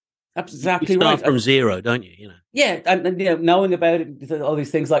grief. That's exactly you right. Start from zero, don't you? Yeah, and knowing about it, all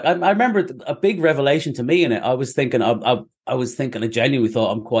these things. Like I remember a big revelation to me in it. I was thinking, I genuinely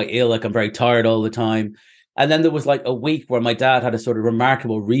thought I'm quite ill, like I'm very tired all the time. And then there was like a week where my dad had a sort of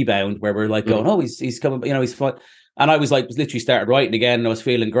remarkable rebound where we're like going, he's coming, he's fine. And I was literally started writing again and I was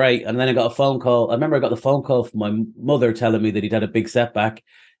feeling great. And then I got a phone call. I remember I got the phone call from my mother telling me that he'd had a big setback.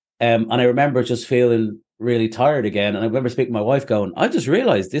 And I remember just feeling really tired again. And I remember speaking to my wife going, I just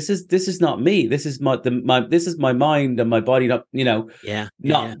realized this is not me. This is this is my mind and my body not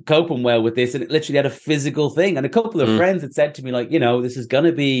coping well with this. And it literally had a physical thing. And a couple of friends had said to me, like, this is going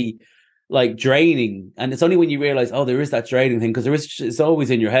to be like draining. And it's only when you realize, there is that draining thing, because it's always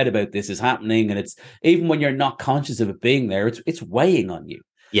in your head about this is happening. And it's even when you're not conscious of it being there, it's weighing on you.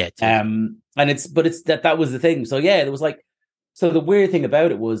 Yeah. And that was the thing. So yeah, it was like, So the weird thing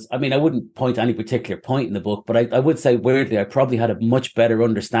about it was, I mean, I wouldn't point to any particular point in the book, but I would say weirdly, I probably had a much better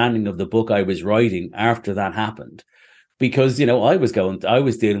understanding of the book I was writing after that happened. Because, I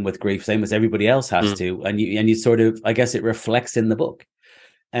was dealing with grief, same as everybody else has to. And you sort of, I guess it reflects in the book.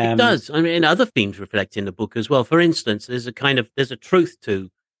 It does. I mean, other themes reflect in the book as well. For instance, there's a truth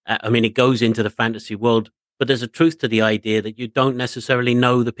to, it goes into the fantasy world, but there's a truth to the idea that you don't necessarily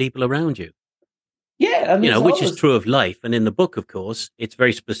know the people around you. Yeah. I mean, which is true of life. And in the book, of course, it's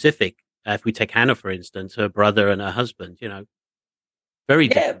very specific. If we take Hannah, for instance, her brother and her husband, very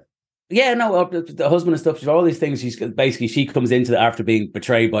different. Yeah, no, the husband and stuff, all these things, she comes into after being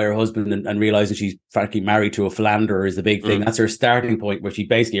betrayed by her husband and realizing she's frankly married to a philanderer is the big thing. That's her starting point, where she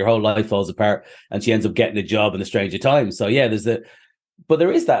basically, her whole life falls apart and she ends up getting a job in the Stranger Times. So yeah, but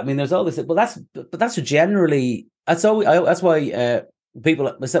there is that. I mean, there's all this, that's generally, that's why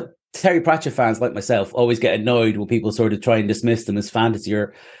people, myself, Terry Pratchett fans like myself always get annoyed when people sort of try and dismiss them as fantasy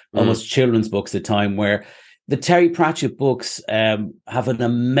or almost children's books at time, where the Terry Pratchett books have an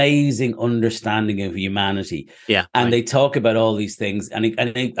amazing understanding of humanity. Yeah. And they talk about all these things. And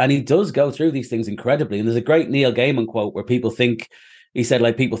he does go through these things incredibly. And there's a great Neil Gaiman quote where people think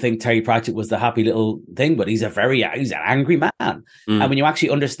Terry Pratchett was the happy little thing, but he's an angry man. And when you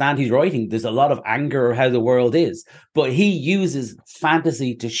actually understand his writing, there's a lot of anger or how the world is. But he uses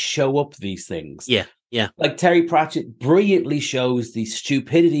fantasy to show up these things. Yeah. Yeah. Like Terry Pratchett brilliantly shows the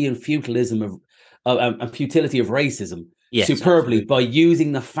stupidity and futility of racism superbly, absolutely, by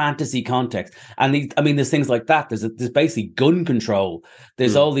using the fantasy context. And there's things like that. There's basically gun control.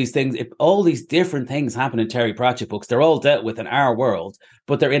 There's all these things. All these different things happen in Terry Pratchett books. They're all dealt with in our world,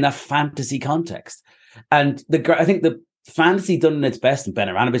 but they're in a fantasy context. And I think the fantasy done in its best, and Ben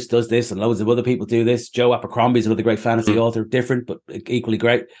Aranovich does this, and loads of other people do this. Joe Abercrombie is another great fantasy author, different but equally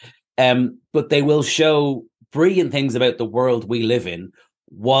great. But they will show brilliant things about the world we live in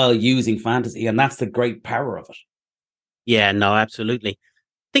while using fantasy, and that's the great power of it. Yeah, no, absolutely.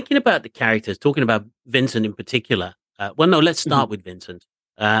 Thinking about the characters, talking about Vincent in particular. Let's start with Vincent.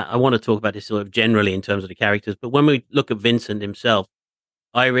 I want to talk about this sort of generally in terms of the characters, but when we look at Vincent himself,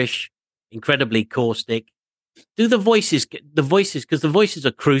 Irish, incredibly caustic. Do the voices, because the voices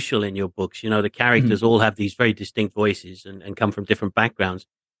are crucial in your books. The characters all have these very distinct voices and come from different backgrounds.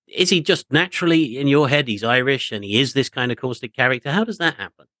 Is he just naturally in your head? He's Irish and he is this kind of caustic character. How does that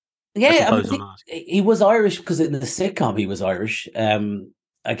happen? Yeah, he was Irish because in the sitcom he was Irish.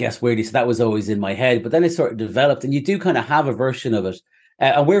 I guess weirdly, so that was always in my head. But then it sort of developed, and you do kind of have a version of it.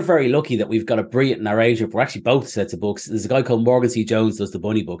 And we're very lucky that we've got a brilliant narrator for actually both sets of books. There's a guy called Morgan C. Jones does the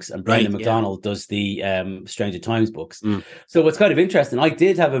Bunny books, and Brendan McDonald does the Stranger Times books. So what's kind of interesting, I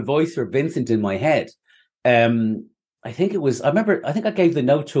did have a voice for Vincent in my head. I think I gave the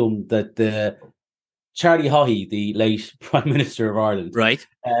note to him that the Charlie Haughey, the late Prime Minister of Ireland, right?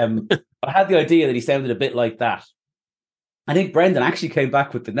 I had the idea that he sounded a bit like that. I think Brendan actually came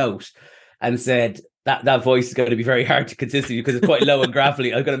back with the note and said that voice is going to be very hard to consistently because it's quite low and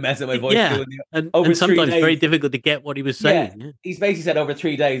gravelly. I'm going to mess up my voice. And sometimes very difficult to get what he was saying. Yeah. He's basically said over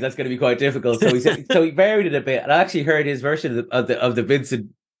 3 days that's going to be quite difficult. So he varied it a bit, and I actually heard his version of the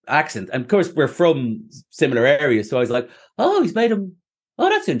Vincent accent. And of course, we're from similar areas, so I was like, "Oh, he's made him. Oh,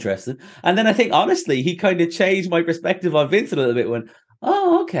 that's interesting." And then I think honestly, he kind of changed my perspective on Vincent a little bit. When,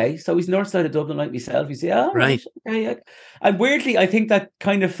 oh, okay, so he's north side of Dublin like myself. You see, oh, right. Okay. And weirdly, I think that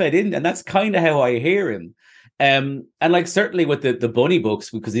kind of fed in, and that's kind of how I hear him. And like certainly with the Bunny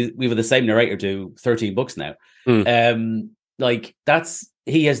books, because we have the same narrator do 13 books now. Like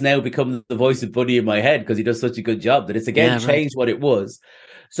he has now become the voice of Bunny in my head because he does such a good job that it's again changed what it was.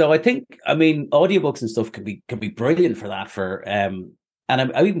 So I think, audiobooks and stuff can be brilliant for that. And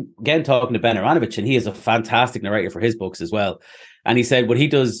I'm again talking to Ben Aranovich, and he is a fantastic narrator for his books as well. And he said what he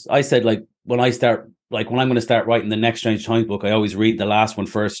does. I said when I'm going to start writing the next Strange Times book, I always read the last one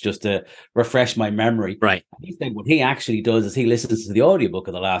first just to refresh my memory. Right. And he said what he actually does is he listens to the audiobook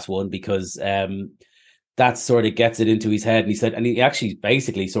of the last one because that sort of gets it into his head. And he said, and he actually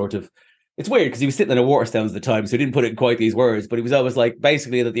basically sort of. It's weird because he was sitting in a Waterstones at the time, so he didn't put it in quite these words, but he was always like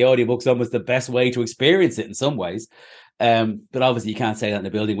basically that the audiobook's almost the best way to experience it in some ways. But obviously you can't say that in a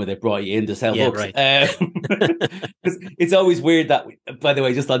building where they brought you in to sell books. Right. It's always weird that, by the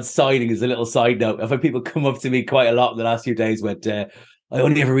way, just on signing as a little side note, I've had people come up to me quite a lot in the last few days with, I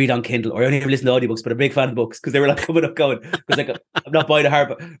only ever read on Kindle, or I only ever listen to audiobooks, but I'm a big fan of books, because they were like coming up going, because like I'm not buying a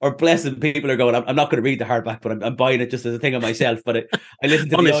hardback, or blessing people are going, I'm not going to read the hardback, but I'm buying it just as a thing on myself. But I listen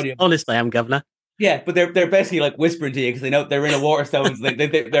to the audio. Honestly, I'm governor. Yeah, but they're basically like whispering to you because they know they're in a Waterstones.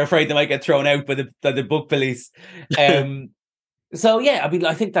 They're afraid they might get thrown out by the book police. So yeah,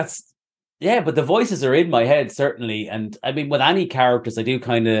 I think that's Yeah, but the voices are in my head, certainly. And I mean, with any characters,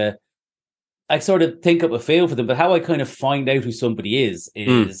 I sort of think up a feel for them. But how I kind of find out who somebody is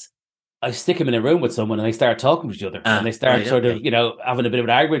I stick them in a room with someone and they start talking to each other and they start having a bit of an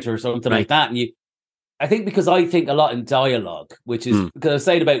argument or something like that. And I think because I think a lot in dialogue, which is because I was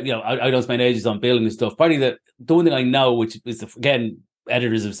saying about, I don't spend ages on building and stuff. Probably the one thing I know, which is, again,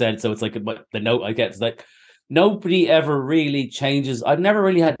 editors have said, so it's like the note I get is like, nobody ever really changes. I've never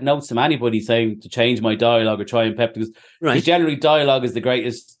really had notes from anybody saying to change my dialogue or try and pep, because generally dialogue is the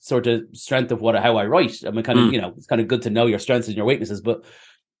greatest sort of strength of how I write. I mean, kind of, it's kind of good to know your strengths and your weaknesses, but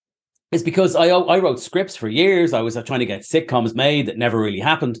it's because I wrote scripts for years. I was trying to get sitcoms made that never really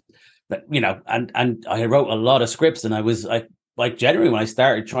happened. But, and I wrote a lot of scripts, and generally when I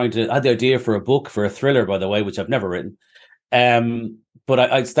started I had the idea for a book, for a thriller, by the way, which I've never written. But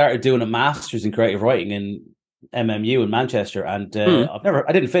I started doing a master's in creative writing in MMU in Manchester, and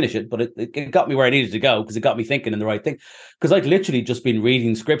I didn't finish it, but it got me where I needed to go, because it got me thinking in the right thing. Because I'd literally just been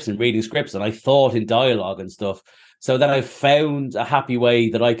reading scripts, and I thought in dialogue and stuff. So then I found a happy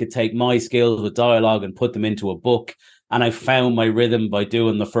way that I could take my skills with dialogue and put them into a book. And I found my rhythm by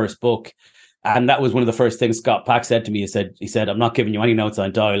doing the first book. And that was one of the first things Scott Pak said to me. He said, I'm not giving you any notes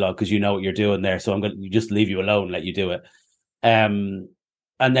on dialogue because you know what you're doing there. So I'm going to just leave you alone and let you do it. And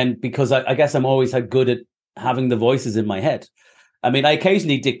then because I guess I'm always good at having the voices in my head. I mean, I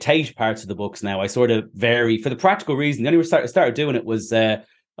occasionally dictate parts of the books now. I sort of vary for the practical reason. The only reason I started doing it was I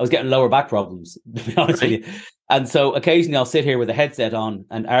was getting lower back problems, to be honest with you. And so occasionally I'll sit here with a headset on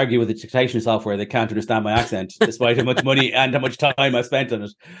and argue with the dictation software that can't understand my accent, despite how much money and how much time I've spent on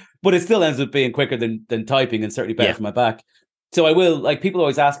it. But it still ends up being quicker than typing, and certainly better for my back. So I will, people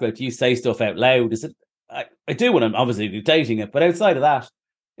always ask about, do you say stuff out loud? I do when I'm obviously dictating it, but outside of that,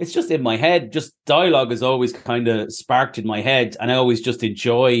 it's just in my head. Just dialogue is always kind of sparked in my head, and I always just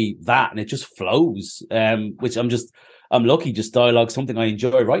enjoy that, and it just flows, which I'm lucky. Just dialogue, something I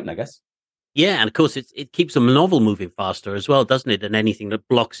enjoy writing, I guess. Yeah, and of course it keeps a novel moving faster as well, doesn't it? Than anything that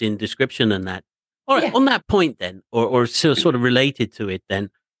blocks in description and that. All right, on that point then, or sort of related to it then,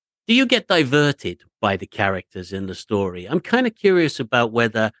 do you get diverted by the characters in the story? I'm kind of curious about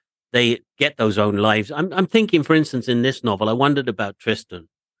whether they get those own lives. I'm thinking, for instance, in this novel, I wondered about Tristan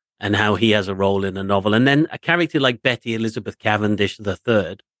and how he has a role in the novel. And then a character like Betty Elizabeth Cavendish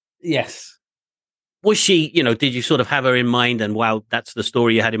III. Yes. Was she, did you sort of have her in mind and, wow, that's the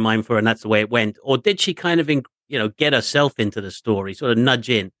story you had in mind for her and that's the way it went? Or did she kind of, get herself into the story, sort of nudge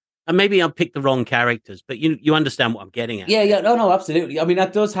in? And maybe I'll pick the wrong characters, but you understand what I'm getting at. Yeah. No, absolutely. I mean,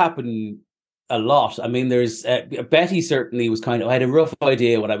 that does happen a lot. I mean, there's Betty certainly was I had a rough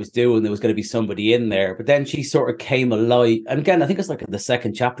idea what I was doing. There was going to be somebody in there, but then she sort of came alive. And again, I think it's like in the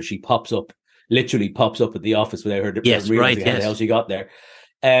second chapter, she literally pops up at the office without her realizing how the hell she got there.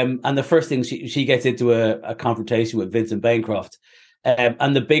 And the first thing she gets into a confrontation with Vincent Bancroft.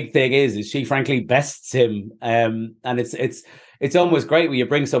 And the big thing is she frankly bests him. And it's almost great when you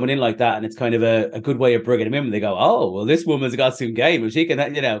bring someone in like that, and it's kind of a good way of bringing him in. When they go, oh, well, this woman's got some game. She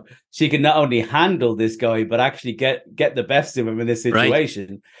can, she can not only handle this guy, but actually get the best of him in this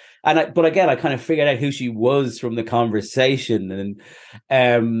situation. Right. But again, I kind of figured out who she was from the conversation,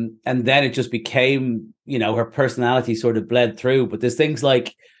 and then it just became, her personality sort of bled through. But there's things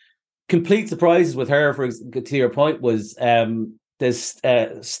like complete surprises with her. To your point, was there's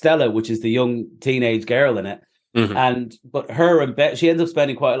Stella, which is the young teenage girl in it. Mm-hmm. But her and Betty, she ends up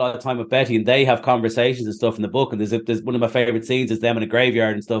spending quite a lot of time with Betty, and they have conversations and stuff in the book. And there's one of my favorite scenes is them in a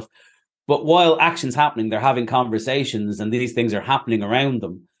graveyard and stuff. But while action's happening, they're having conversations, and these things are happening around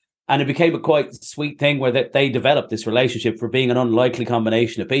them. And it became a quite sweet thing where they developed this relationship for being an unlikely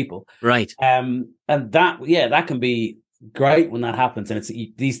combination of people. Right. And that can be great when that happens. And it's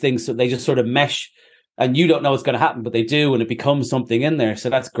these things, so they just sort of mesh, and you don't know what's going to happen, but they do, and it becomes something in there. So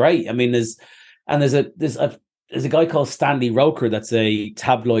that's great. I mean, there's a guy called Stanley Roker that's a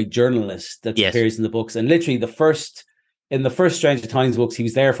tabloid journalist that appears in the books. And literally in the first Stranger Times books, he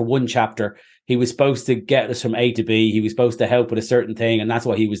was there for one chapter. He was supposed to get us from A to B. He was supposed to help with a certain thing, and that's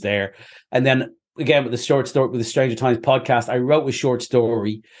why he was there. And then again, with the short story, with the Stranger Times podcast, I wrote a short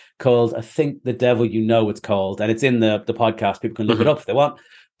story called, I think, The Devil You Know it's called. And it's in the podcast. People can look it up if they want.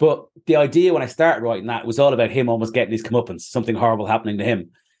 But the idea when I started writing that was all about him almost getting his comeuppance, something horrible happening to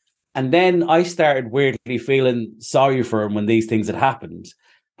him. And then I started weirdly feeling sorry for him when these things had happened.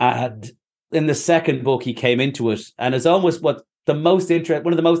 And in the second book, he came into it, and it's almost one of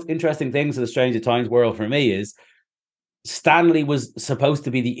the most interesting things in the Stranger Times world for me is Stanley was supposed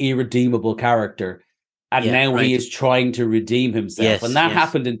to be the irredeemable character, and now he is trying to redeem himself. And that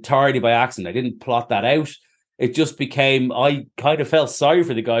happened entirely by accident. I didn't plot that out. it just became, I kind of felt sorry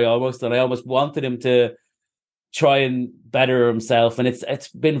for the guy almost, and I almost wanted him to try and better himself. And it's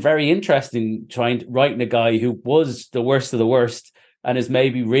been very interesting writing a guy who was the worst of the worst and has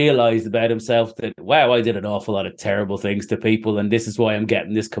maybe realized about himself that, wow, I did an awful lot of terrible things to people, and this is why I'm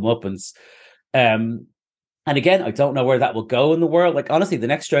getting this comeuppance. And again, I don't know where that will go in the world. Like, honestly, the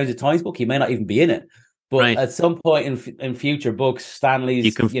next Stranger Times book, he may not even be in it. But at some point in future books, Stanley's...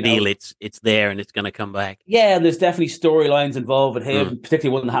 You can feel it's there and it's going to come back. Yeah, and there's definitely storylines involved with him,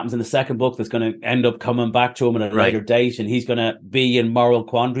 particularly one that happens in the second book that's going to end up coming back to him at a later date, and he's going to be in moral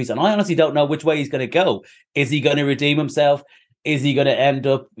quandaries. And I honestly don't know which way he's going to go. Is he going to redeem himself? Is he going to end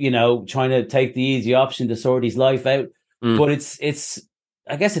up, trying to take the easy option to sort his life out? But it's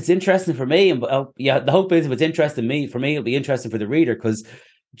I guess it's interesting for me. And the hope is if it's interesting for me, it'll be interesting for the reader, because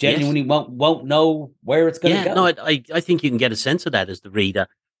genuinely won't know where it's going to go. No, I think you can get a sense of that as the reader.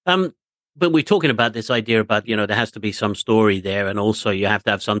 But we're talking about this idea about, there has to be some story there, and also you have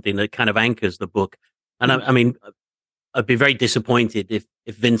to have something that kind of anchors the book. And I mean, I'd be very disappointed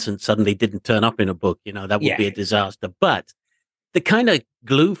if Vincent suddenly didn't turn up in a book. That would be a disaster. But the kind of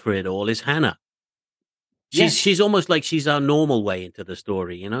glue for it all is Hannah. She's almost like she's our normal way into the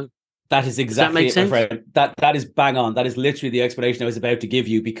story, That is exactly it, my friend. That is bang on. That is literally the explanation I was about to give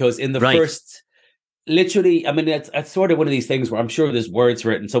you, because in the first, literally, I mean, it's sort of one of these things where I'm sure there's words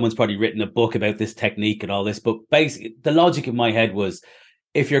for it, and someone's probably written a book about this technique and all this. But basically, the logic in my head was,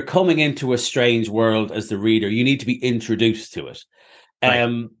 if you're coming into a strange world as the reader, you need to be introduced to it.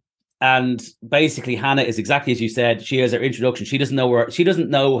 And basically, Hannah is exactly as you said. She has her introduction. She doesn't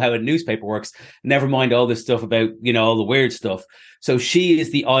know how a newspaper works. Never mind all this stuff about, all the weird stuff. So she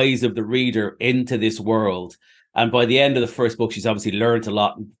is the eyes of the reader into this world. And by the end of the first book, she's obviously learned a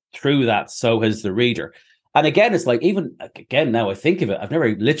lot through that. So has the reader. And again, it's like, now I think of it, I've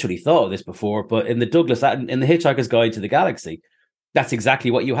never literally thought of this before, but in the The Hitchhiker's Guide to the Galaxy, that's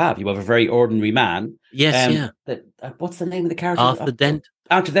exactly what you have. You have a very ordinary man. Yes, what's the name of the character? Arthur Dent.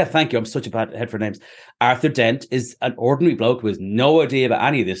 Arthur Dent, thank you. I'm such a bad head for names. Arthur Dent is an ordinary bloke who has no idea about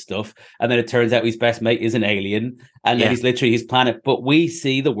any of this stuff. And then it turns out his best mate is an alien. And then he's literally his planet. But we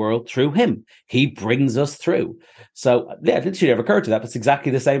see the world through him. He brings us through. So, it literally never occurred to that. But it's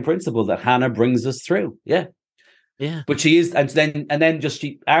exactly the same principle that Hannah brings us through. Yeah. Yeah. But she is,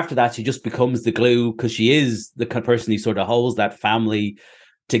 after that, she just becomes the glue, because she is the kind of person who sort of holds that family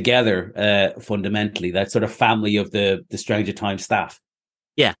together, fundamentally, that sort of family of the Stranger Times staff.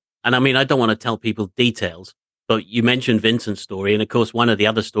 Yeah. And I mean, I don't want to tell people details, but you mentioned Vincent's story. And of course, one of the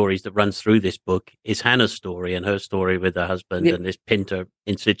other stories that runs through this book is Hannah's story and her story with her husband and this Pinter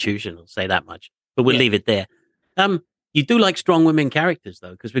institution. I'll say that much, but we'll leave it there. You do like strong women characters,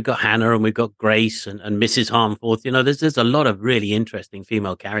 though, because we've got Hannah and we've got Grace and Mrs. Harmforth. There's a lot of really interesting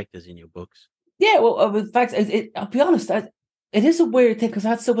female characters in your books. Yeah, well, in fact, I'll be honest, it is a weird thing, because I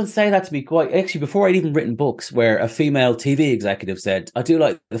had someone say that to me before I'd even written books, where a female TV executive said, "I do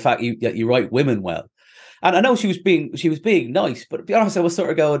like the fact that you write women well." And I know she was being nice, but to be honest, I was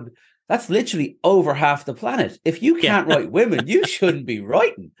sort of going, that's literally over half the planet. If you can't write women, you shouldn't be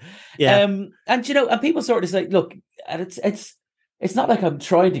writing. Yeah. And people sort of say, look, and it's not like I'm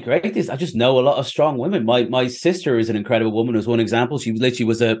trying to create this. I just know a lot of strong women. My sister is an incredible woman. As one example, she literally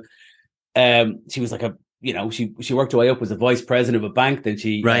was she worked her way up as a vice president of a bank. Then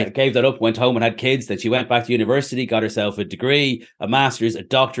she gave that up, went home and had kids. Then she went back to university, got herself a degree, a master's, a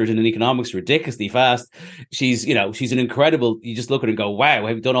doctorate in economics, ridiculously fast. She's an incredible, you just look at her and go, wow,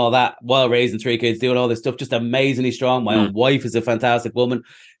 have you done all that while raising 3 kids, doing all this stuff, just amazingly strong. My own wife is a fantastic woman.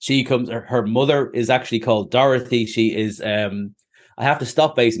 Her mother is actually called Dorothy. She is, I have to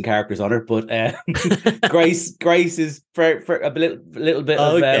stop basing characters on her, but Grace is for a little bit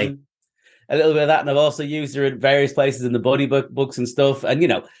of... a little bit of that, and I've also used her in various places in the Buddy books and stuff. And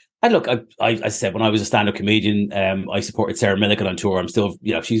I said, when I was a stand-up comedian, I supported Sarah Millican on tour. I'm still,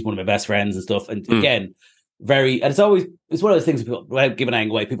 she's one of my best friends and stuff. And again, it's one of those things, people, without giving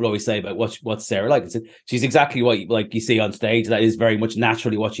anything away, people always say about what's Sarah like. She's exactly what you see on stage. That is very much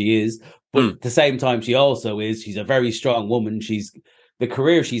naturally what she is. But at the same time, she's a very strong woman. The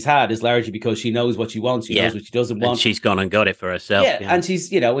career she's had is largely because she knows what she wants. She knows what she doesn't want. And she's gone and got it for herself. Yeah. And she's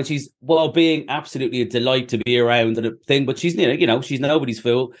being absolutely a delight to be around and a thing, but she's nobody's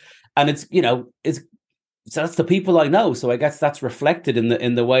fool. And so that's the people I know. So I guess that's reflected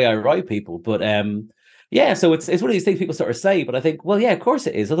in the way I write people. But so it's one of these things people sort of say, but I think, well, yeah, of course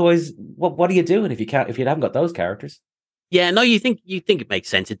it is. Otherwise, what are you doing if you haven't got those characters? Yeah, no, you think it makes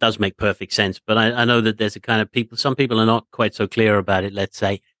sense. It does make perfect sense. But I know that there's a kind of some people are not quite so clear about it, let's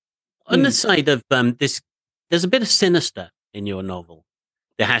say. On the side of this, there's a bit of sinister in your novel.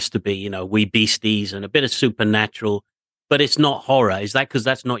 there has to be, wee beasties and a bit of supernatural, but it's not horror. Is that because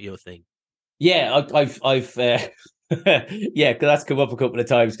that's not your thing? Yeah, I've yeah, because that's come up a couple of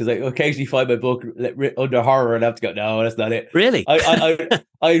times because I occasionally find my book under horror and I have to go, no, that's not it. Really? I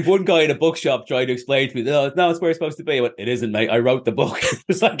had one guy in a bookshop trying to explain to me, no, it's where it's supposed to be. I went, it isn't, mate. I wrote the book. It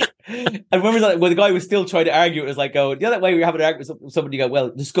was like, I remember that when the guy was still trying to argue, it was like, that way we having an argument with somebody, you go, well,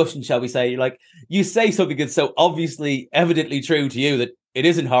 discussion, shall we say? You're like, you say something that's so obviously, evidently true to you that it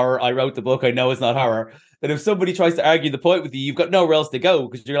isn't horror. I wrote the book. I know it's not horror. That if somebody tries to argue the point with you, you've got nowhere else to go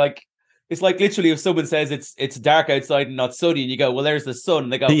because you're like, it's like literally if someone says it's dark outside and not sunny, and you go, well, there's the sun.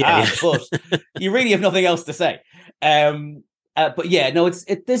 And they go, but you really have nothing else to say. But yeah, no,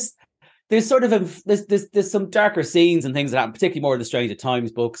 there's sort of there's some darker scenes and things that happen, particularly more in the Stranger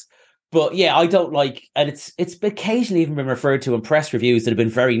Times books. But yeah, I don't like, and it's occasionally even been referred to in press reviews that have been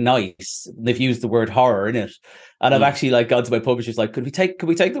very nice. They've used the word horror in it, and I've actually like gone to my publishers like, could we take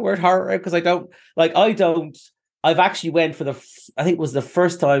the word horror out? Because I don't. I've actually went for I think it was the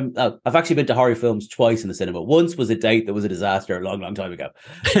first time. I've actually been to horror films twice in the cinema. Once was a date that was a disaster a long time ago.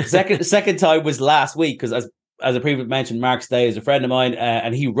 Second time was last week because as I previously mentioned, Mark Stay is a friend of mine,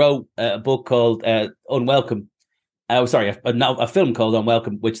 and he wrote a book called Unwelcome. A film called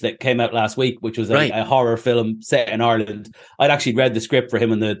Unwelcome, which that came out last week, which was a horror film set in Ireland. I'd actually read the script for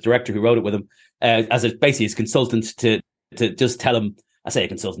him and the director who wrote it with him as basically his consultant to just tell him. I say a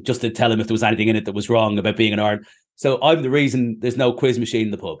consultant, just to tell him if there was anything in it that was wrong about being in Ireland. So I'm the reason there's no quiz machine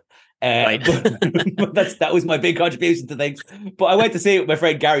in the pub. But that was my big contribution to things. But I went to see it with my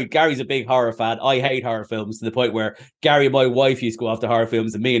friend Gary. Gary's a big horror fan. I hate horror films to the point where Gary and my wife used to go off to horror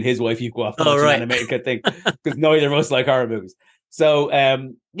films, and me and his wife used to go off to watch an animated thing because neither of us like horror movies. So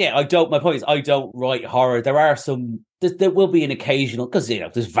my point is I don't write horror. There are there will be an occasional, because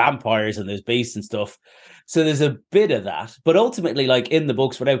there's vampires and there's beasts and stuff. So there's a bit of that. But ultimately, like in the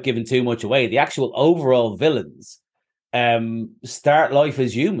books, without giving too much away, the actual overall villains start life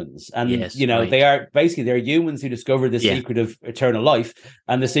as humans. And they're humans who discover the secret of eternal life.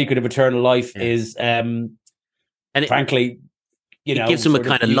 And the secret of eternal life is frankly, it gives them a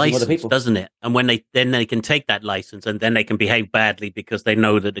kind of license, doesn't it? And when they can take that license and then they can behave badly because they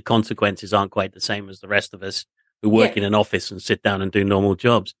know that the consequences aren't quite the same as the rest of us who work in an office and sit down and do normal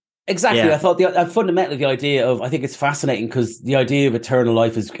jobs. Exactly. Yeah. I thought fundamentally the idea of, I think it's fascinating because the idea of eternal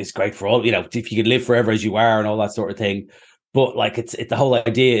life is great for all, if you could live forever as you are and all that sort of thing. But like the whole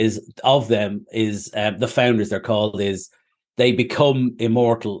idea is the founders, they're called, is they become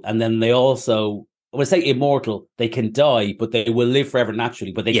immortal. And then they also, when I say immortal, they can die, but they will live forever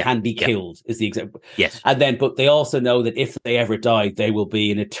naturally, but they can be killed is the example. Yes. And then, but they also know that if they ever die, they will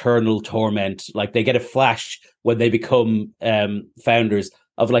be in eternal torment. Like they get a flash when they become founders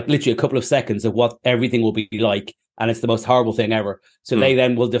of like literally a couple of seconds of what everything will be like. And it's the most horrible thing ever. So they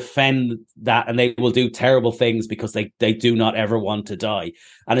then will defend that and they will do terrible things because they do not ever want to die.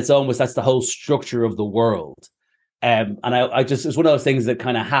 And it's almost, that's the whole structure of the world. And I just, it's one of those things that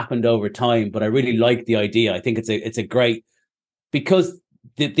kind of happened over time, but I really like the idea. I think it's a great, because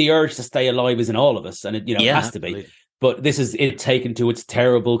the urge to stay alive is in all of us, and it has to be. But this is it taken to its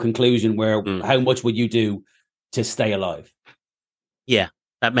terrible conclusion where how much would you do to stay alive? Yeah,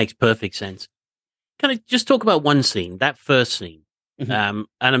 that makes perfect sense. Can I just talk about one scene, that first scene? And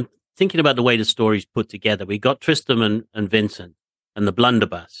I'm thinking about the way the story's put together. We got Tristram and Vincent and the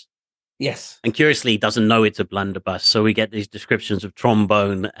blunderbuss. Yes. And curiously, he doesn't know it's a blunderbuss. So we get these descriptions of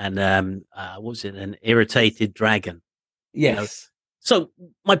trombone and, an irritated dragon. Yes. So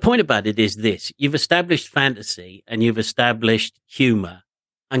my point about it is this. You've established fantasy and you've established humor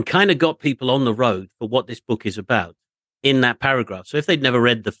and kind of got people on the road for what this book is about in that paragraph. So if they'd never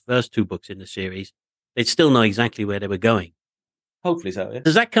read the first two books in the series, they'd still know exactly where they were going. Hopefully so, yeah.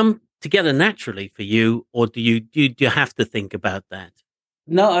 Does that come together naturally for you, or do you have to think about that?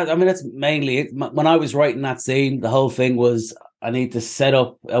 No, I mean, that's mainly it. When I was writing that scene, the whole thing was I need to set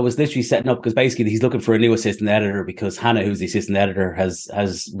up. I was literally setting up because basically he's looking for a new assistant editor because Hannah, who's the assistant editor,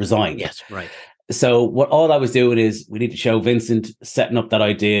 has resigned. Yes, right. So all I was doing is we need to show Vincent setting up that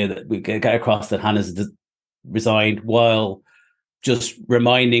idea that we get across that Hannah's resigned while just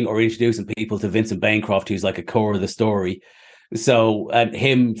reminding or introducing people to Vincent Bancroft, who's like a core of the story. So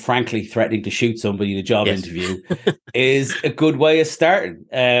him frankly threatening to shoot somebody in a job interview is a good way of starting.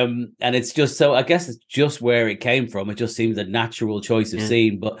 And it's just, so I guess it's just where it came from. It just seems a natural choice of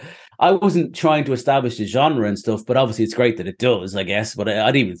scene, but I wasn't trying to establish the genre and stuff, but obviously it's great that it does, I guess, but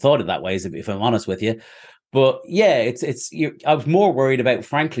I didn't even thought of that way, if I'm honest with you. But yeah, I was more worried about,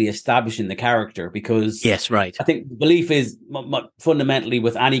 frankly, establishing the character because yes, right. I think the belief is fundamentally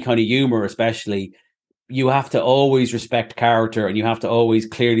with any kind of humor, especially, you have to always respect character, and you have to always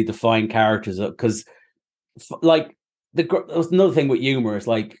clearly define characters, because like another thing with humor is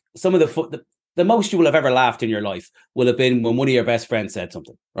like some of the most you will have ever laughed in your life will have been when one of your best friends said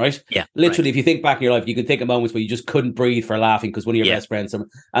something, right? Yeah. Literally, right. if you think back in your life, you can think of moments where you just couldn't breathe for laughing because one of your best friends.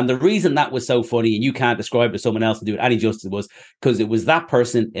 And the reason that was so funny, and you can't describe it to someone else and do it any justice, was because it was that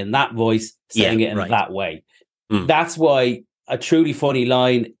person in that voice saying it in that way. That's why a truly funny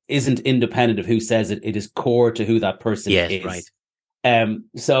line isn't independent of who says it. It is core to who that person is. Right.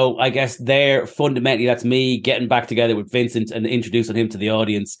 So I guess fundamentally, that's me getting back together with Vincent and introducing him to the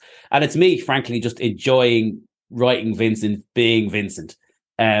audience. And it's me, frankly, just enjoying writing Vincent, being Vincent.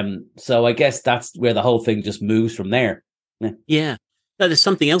 So I guess that's where the whole thing just moves from there. Yeah. No, there's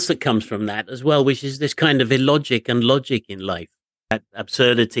something else that comes from that as well, which is this kind of illogic and logic in life, that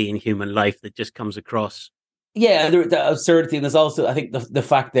absurdity in human life that just comes across. Yeah, the absurdity, and there's also, I think, the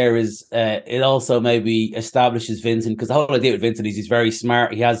fact there is, it also maybe establishes Vincent, because the whole idea with Vincent is he's very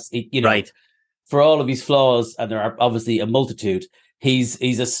smart. He has, right. For all of his flaws, and there are obviously a multitude, he's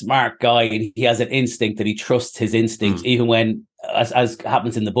a smart guy, and he has an instinct that he trusts his instincts, even when, as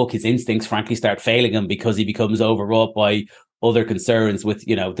happens in the book, his instincts frankly start failing him because he becomes overwrought by other concerns with,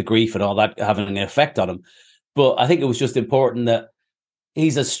 the grief and all that having an effect on him. But I think it was just important that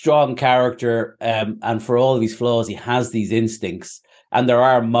he's a strong character, and for all of his flaws, he has these instincts, and there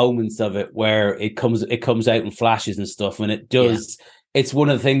are moments of it where it comes out in flashes and stuff, and it does. Yeah. It's one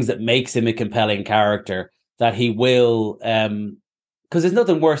of the things that makes him a compelling character, that he will, because there's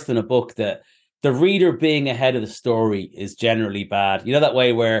nothing worse than a book that the reader being ahead of the story is generally bad. You know, that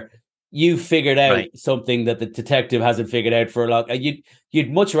way where you figured out something that the detective hasn't figured out for a long.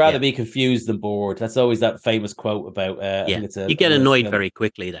 You'd much rather be confused than bored. That's always that famous quote about. I think it's you get annoyed very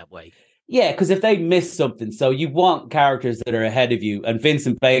quickly that way. Yeah, because if they miss something, so you want characters that are ahead of you, and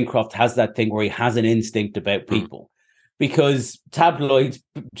Vincent Bancroft has that thing where he has an instinct about people. Because tabloid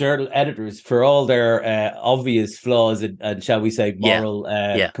journal editors, for all their obvious flaws and shall we say moral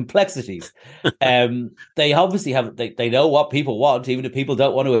complexities, they obviously they know what people want, even if people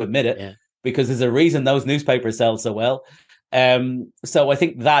don't want to admit it, because there's a reason those newspapers sell so well. So I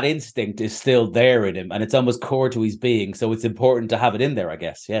think that instinct is still there in him, and it's almost core to his being. So it's important to have it in there, I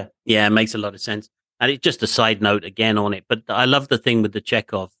guess. Yeah, it makes a lot of sense. And it's just a side note again on it, but I love the thing with the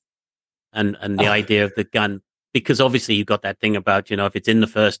Chekhov and the idea of the gun. Because obviously you've got that thing about, if it's in the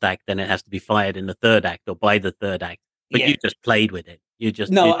first act, then it has to be fired in the third act or by the third act. But you just played with it. You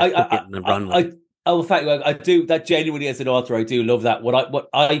just took it and run with it. In fact, I do that genuinely as an author. I do love that. What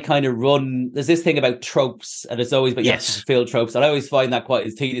I kind of run. There's this thing about tropes, and it's always about fill tropes. And I always find that quite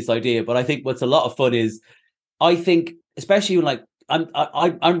a tedious idea. But I think what's a lot of fun is, I think, especially when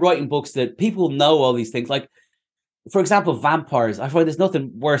I'm writing books that people know all these things, like. For example, vampires. I find there's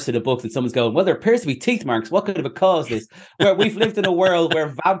nothing worse in a book than someone's going, well, there appears to be teeth marks. What could have caused this? Where we've lived in a world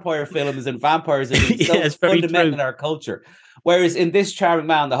where vampire films and vampires are so fundamental in our culture. Whereas in This Charming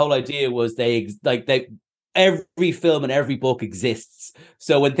Man, the whole idea was every film and every book exists.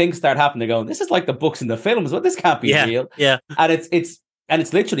 So when things start happening, they're going, this is like the books and the films. Well, this can't be real. Yeah. And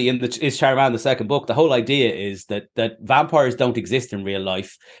it's literally in This Charming Man, the second book. The whole idea is that vampires don't exist in real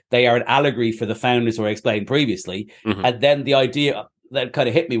life. They are an allegory for the founders, who I explained previously. Mm-hmm. And then the idea that kind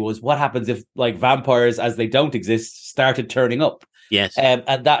of hit me was, what happens if vampires, as they don't exist, started turning up? Yes. And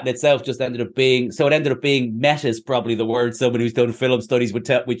that in itself just ended up being, so it ended up being meta is probably the word someone who's done film studies would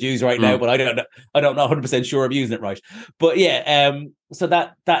use right now, but I don't know 100% sure I'm using it right. But so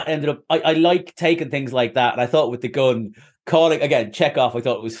that ended up, I like taking things like that. And I thought with the gun, calling again Chekhov, I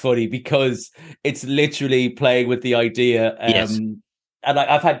thought it was funny because it's literally playing with the idea. And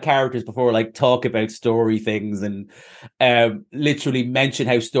I've had characters before talk about story things and literally mention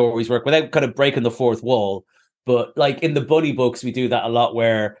how stories work without kind of breaking the fourth wall. But in the Bunny books, we do that a lot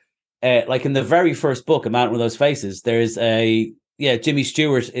where in the very first book, A Man with Those Faces, there's Jimmy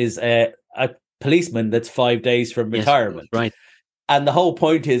Stewart is a policeman that's 5 days from retirement. Right. And the whole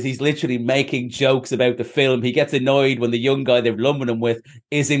point is he's literally making jokes about the film. He gets annoyed when the young guy they're lumping him with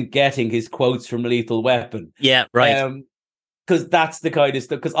isn't getting his quotes from Lethal Weapon. Yeah, right. Because that's the kind of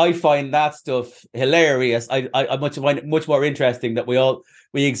stuff. Because I find that stuff hilarious. I find it much more interesting that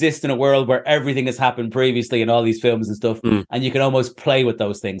we exist in a world where everything has happened previously in all these films and stuff, and you can almost play with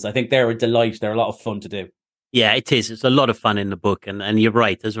those things. I think they're a delight. They're a lot of fun to do. Yeah, it is. It's a lot of fun in the book, and you're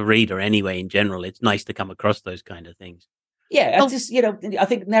right. As a reader, anyway, in general, it's nice to come across those kind of things. Yeah, it's just, I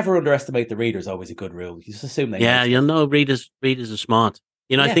think never underestimate the reader is always a good rule. You just assume they know. Readers are smart.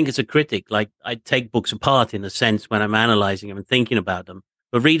 I think as a critic, I take books apart in a sense when I'm analyzing them and thinking about them.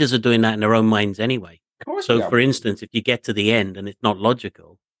 But readers are doing that in their own minds anyway. Of course. So, for instance, if you get to the end and it's not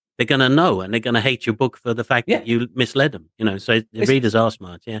logical, they're going to know, and they're going to hate your book for the fact that you misled them. So the readers are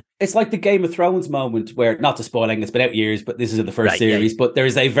smart. Yeah, it's like the Game of Thrones moment where, not to spoil anything, it's been out years, but this is in the first series. Yeah. But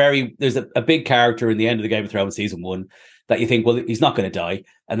there's a big character in the end of the Game of Thrones season 1 that you think, well, he's not going to die,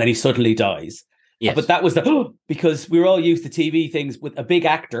 and then he suddenly dies. Yes. But that was because we were all used to TV things with a big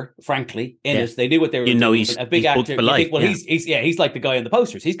actor, frankly, in it. They knew what they were doing. He's a big actor. For life. He's like the guy on the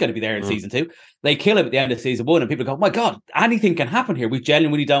posters. He's going to be there in season 2. They kill him at the end of season 1, and people go, oh my God, anything can happen here. We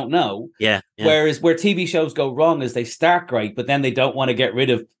genuinely don't know. Yeah. Whereas where TV shows go wrong is they start great, but then they don't want to get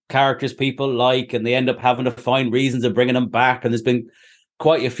rid of characters people like, and they end up having to find reasons of bringing them back. And there's been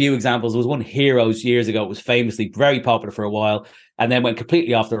quite a few examples. There was one, Heroes, years ago. It was famously very popular for a while, and then went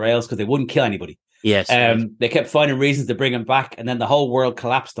completely off the rails because they wouldn't kill anybody. Yes. They kept finding reasons to bring him back, and then the whole world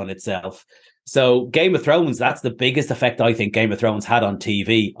collapsed on itself. So Game of Thrones, that's the biggest effect I think Game of Thrones had on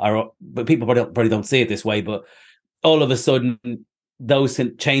TV. But people probably don't see it this way, but all of a sudden, those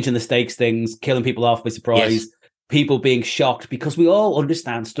changing the stakes things, killing people off by surprise, people being shocked, because we all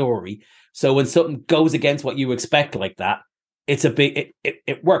understand story. So when something goes against what you expect like that, it's a big,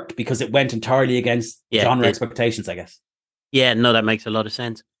 it worked because it went entirely against genre expectations, I guess. Yeah, no, that makes a lot of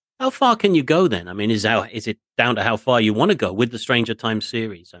sense. How far can you go then? I mean, is it down to how far you want to go with the Stranger Times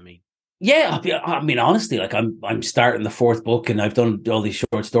series? I mean, honestly, like I'm starting the 4th book, and I've done all these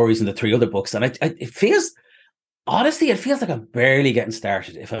short stories in the 3 other books, and it feels like I'm barely getting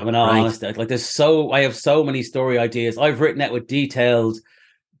started. If I'm honest, like I have so many story ideas. I've written out a detailed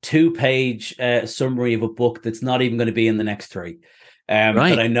 2-page summary of a book that's not even going to be in the next 3.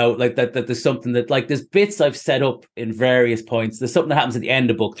 But I know like that there's something that, like, there's bits I've set up in various points. There's something that happens at the end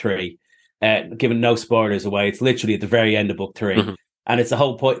of book 3, giving no spoilers away. It's literally at the very end of book 3. Mm-hmm. And it's the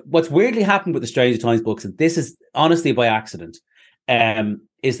whole point. What's weirdly happened with the Stranger Times books, and this is honestly by accident,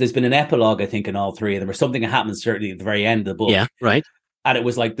 is there's been an epilogue, I think, in all 3 of them, or something that happens certainly at the very end of the book. Yeah, right. And it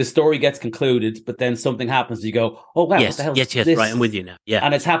was like the story gets concluded, but then something happens. You go, oh, wow, yes, what the hell yes, is this? Right, I'm with you now. Yeah.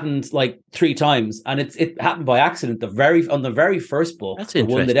 And it's happened like 3 times. And it happened by accident. On the very first book, that's the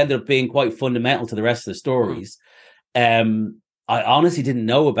one that ended up being quite fundamental to the rest of the stories. I honestly didn't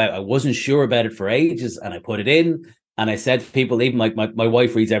know about. I wasn't sure about it for ages. And I put it in, and I said to people, even like my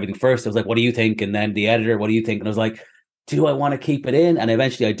wife reads everything first. I was like, what do you think? And then the editor, what do you think? And I was like, do I want to keep it in? And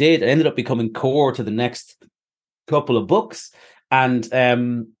eventually I did. It ended up becoming core to the next couple of books. And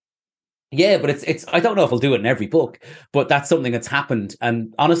but it's I don't know if I'll do it in every book, but that's something that's happened.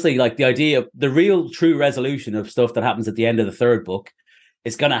 And honestly, like, the idea of the real true resolution of stuff that happens at the end of the 3rd book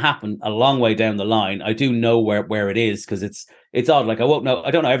is going to happen a long way down the line. I do know where it is, because it's odd. Like, I don't know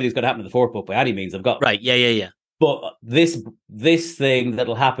everything's going to happen in the 4th book by any means. I've got yeah. But this thing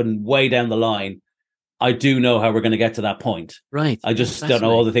that'll happen way down the line, I do know how we're going to get to that point. Right. I just don't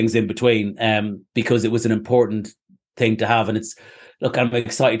know all the things in between, because it was an important thing to have. And look, I'm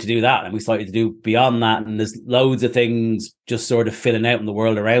excited to do that. I'm excited to do beyond that. And there's loads of things just sort of filling out in the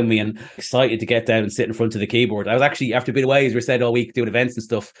world around me, and excited to get down and sit in front of the keyboard. I was actually, after being away, as we said, all week doing events and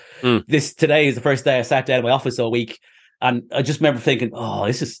stuff. Today is the first day I sat down in my office all week. And I just remember thinking, oh,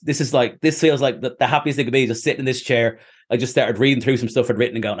 this feels like the happiest thing could be, just sitting in this chair. I just started reading through some stuff I'd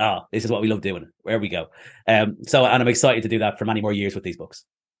written and going, this is what we love doing. Where we go. And I'm excited to do that for many more years with these books.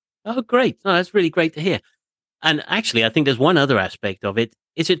 Oh, great. Oh, that's really great to hear. And actually, I think there's one other aspect of it.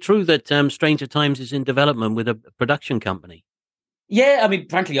 Is it true that Stranger Times is in development with a production company? Yeah, I mean,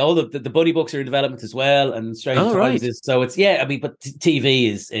 frankly, all the Bunny books are in development as well, and Stranger Times is. So it's but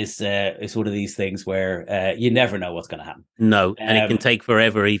TV is one of these things where you never know what's going to happen. No, and it can take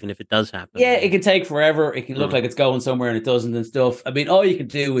forever, even if it does happen. Yeah, it can take forever. It can look like it's going somewhere and it doesn't and stuff. I mean, all you can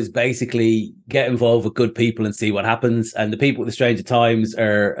do is basically get involved with good people and see what happens. And the people with the Stranger Times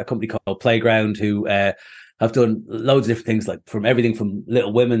are a company called Playground, who have done loads of different things, like from everything from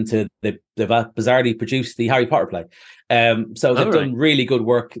Little Women to they've bizarrely produced the Harry Potter play. So they've done really good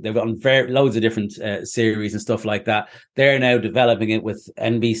work. They've done loads of different series and stuff like that. They're now developing it with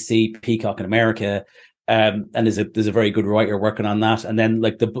NBC, Peacock in America. And there's a very good writer working on that. And then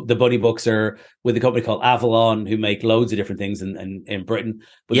like the Bunny books are with a company called Avalon, who make loads of different things in Britain.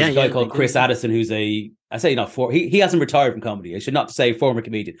 But there's a guy called Chris Addison, who's he hasn't retired from comedy. I should not say former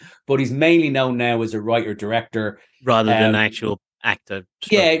comedian, but he's mainly known now as a writer director rather than actual actor.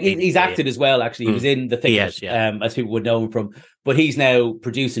 Yeah, he's acted as well. Actually, he was in The Thicket, as people would know him from. But he's now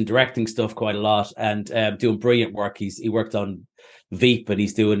producing, directing stuff quite a lot, and doing brilliant work. He worked on Veep, and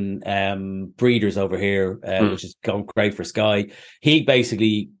he's doing Breeders over here, which is going great for Sky. He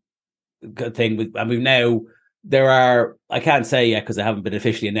basically good thing with. I mean, now there are. I can't say yet because I haven't been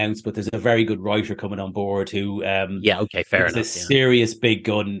officially announced, but there's a very good writer coming on board who. Fair enough. A serious big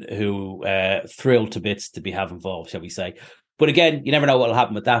gun who thrilled to bits to be have involved, shall we say? But again, you never know what will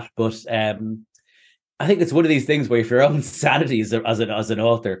happen with that. But I think it's one of these things where if your own sanity as an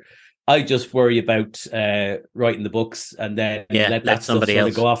author, I just worry about writing the books and then let that somebody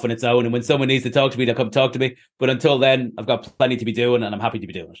else go off on its own. And when someone needs to talk to me, they'll come talk to me. But until then, I've got plenty to be doing, and I'm happy to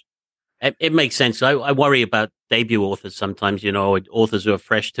be doing it. It makes sense. I worry about debut authors sometimes, authors who are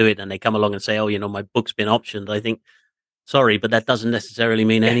fresh to it, and they come along and say, "Oh, my book's been optioned." I think, sorry, but that doesn't necessarily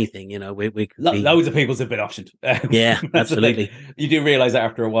mean anything. Loads of people's have been optioned. Yeah, absolutely. You do realize that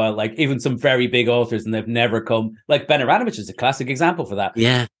after a while, like even some very big authors, and they've never come. Like Ben Aranovich is a classic example for that.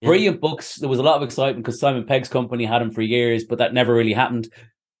 Yeah. Brilliant books. There was a lot of excitement because Simon Pegg's company had him for years, but that never really happened.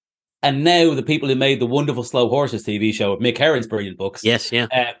 And now the people who made the wonderful Slow Horses TV show, Mick Herron's brilliant books,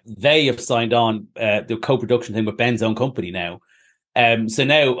 they have signed on the co-production thing with Ben's own company now. So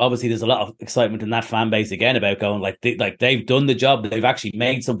now, obviously, there's a lot of excitement in that fan base again about going like they've done the job. They've actually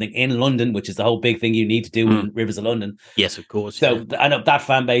made something in London, which is the whole big thing you need to do in Rivers of London. Yes, of course. So I know that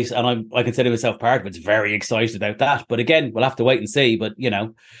fan base, and I consider myself part of it. Very excited about that. But again, we'll have to wait and see. But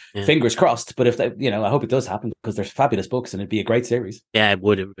fingers crossed. But if they, I hope it does happen because there's fabulous books and it'd be a great series. Yeah, it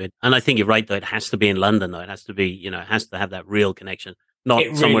would. And I think you're right though. It has to be in London though. It has to be, it has to have that real connection.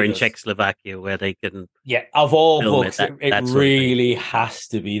 Not somewhere in Czechoslovakia where they couldn't. Yeah, of all books, it really has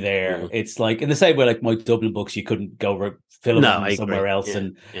to be there. Mm-hmm. It's like in the same way, like my Dublin books, you couldn't go film them somewhere else. Yeah,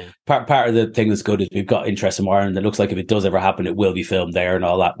 and part of the thing that's good is we've got interest in Ireland. It looks like if it does ever happen, it will be filmed there and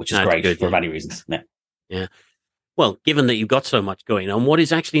all that, which is great for many reasons. Yeah. Well, given that you've got so much going on, what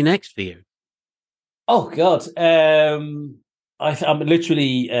is actually next for you? Oh God, I'm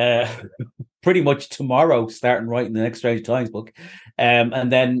literally pretty much tomorrow starting writing the next Stranger Times book.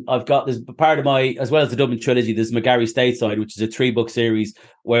 And then I've got this part of my, as well as the Dublin trilogy, there's McGarry Stateside, which is a 3-book series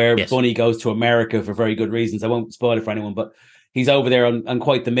where Bunny goes to America for very good reasons. I won't spoil it for anyone, but he's over there on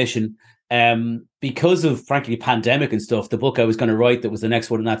quite the mission. Because of, frankly, pandemic and stuff, the book I was going to write that was the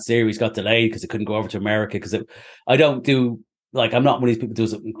next one in that series got delayed because it couldn't go over to America because I don't do, like, I'm not one of these people who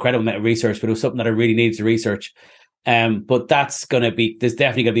does an incredible amount of research, but it was something that I really needed to research. But there's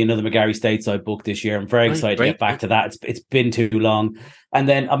definitely going to be another McGarry Stateside book this year. I'm very excited to get back to that. It's been too long. And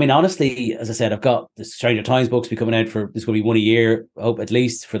then, I mean, honestly, as I said, I've got the Stranger Times books be coming out there's going to be one a year, I hope, at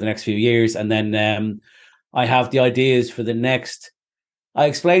least for the next few years. And then I have the ideas for the next. I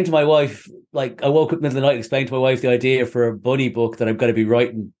explained to my wife, like I woke up in the middle of the night and explained to my wife the idea for a Bunny book that I'm going to be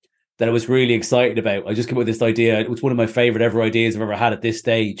writing that I was really excited about. I just came up with this idea. It was one of my favorite ever ideas I've ever had at this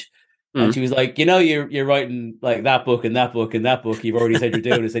stage. And she was like, you're writing like that book and that book and that book. You've already said you're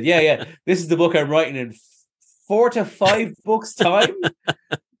doing. I said, yeah. This is the book I'm writing in 4 to 5 books time.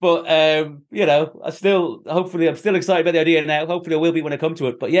 But I'm still excited about the idea now. Hopefully I will be when I come to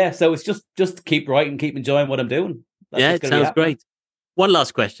it. But yeah, so it's just keep writing, keep enjoying what I'm doing. It sounds great. One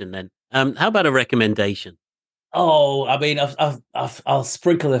last question then. How about a recommendation? Oh, I mean, I'll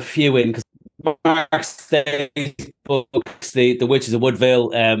sprinkle a few in because Mark Stay's books, The Witches of Woodville,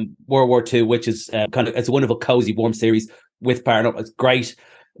 World War II Witches, it's a wonderful, cozy, warm series with Parent Up. It's great.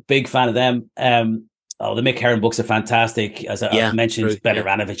 Big fan of them. The Mick Herron books are fantastic. As I've mentioned, Ben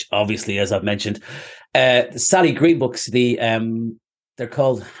Aranovich, obviously, as I've mentioned. The Sally Green books, they're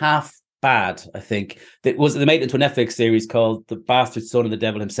called Half Bad, I think. They made it into a Netflix series called The Bastard Son of the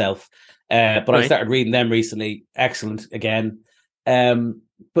Devil Himself. I started reading them recently. Excellent again.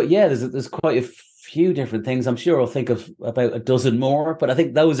 But yeah, there's quite a few different things. I'm sure I'll think of about a dozen more, but I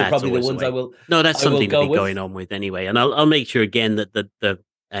think those are probably the ones I will. No, that's something to be going on with anyway. And I'll make sure again that the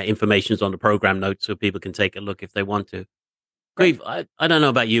information's on the program notes so people can take a look if they want to. Great. I don't know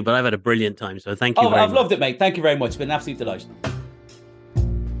about you, but I've had a brilliant time. So thank you. I've loved it, mate. Thank you very much. It's been an absolute delight.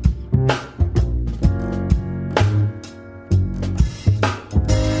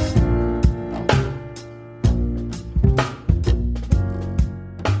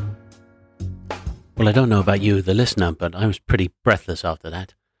 Well, I don't know about you, the listener, but I was pretty breathless after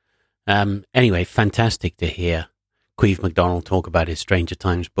that. Anyway, fantastic to hear Caoimhe MacDonald talk about his Stranger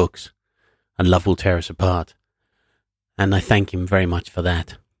Times books and Love Will Tear Us Apart. And I thank him very much for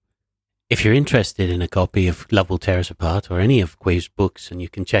that. If you're interested in a copy of Love Will Tear Us Apart or any of Caoimhe's books, and you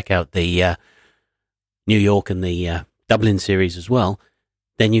can check out the New York and the Dublin series as well,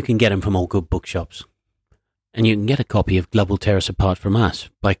 then you can get them from all good bookshops. And you can get a copy of Love Will Tear Us Apart from us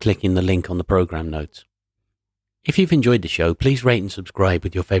by clicking the link on the program notes. If you've enjoyed the show, please rate and subscribe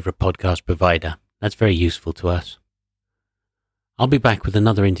with your favourite podcast provider. That's very useful to us. I'll be back with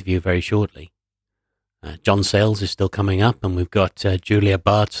another interview very shortly. John Sayles is still coming up, and we've got Julia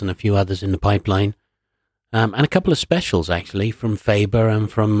Bartz and a few others in the pipeline. And a couple of specials, actually, from Faber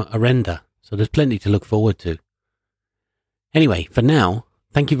and from Arenda. So there's plenty to look forward to. Anyway, for now,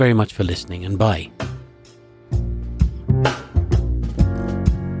 thank you very much for listening, and bye.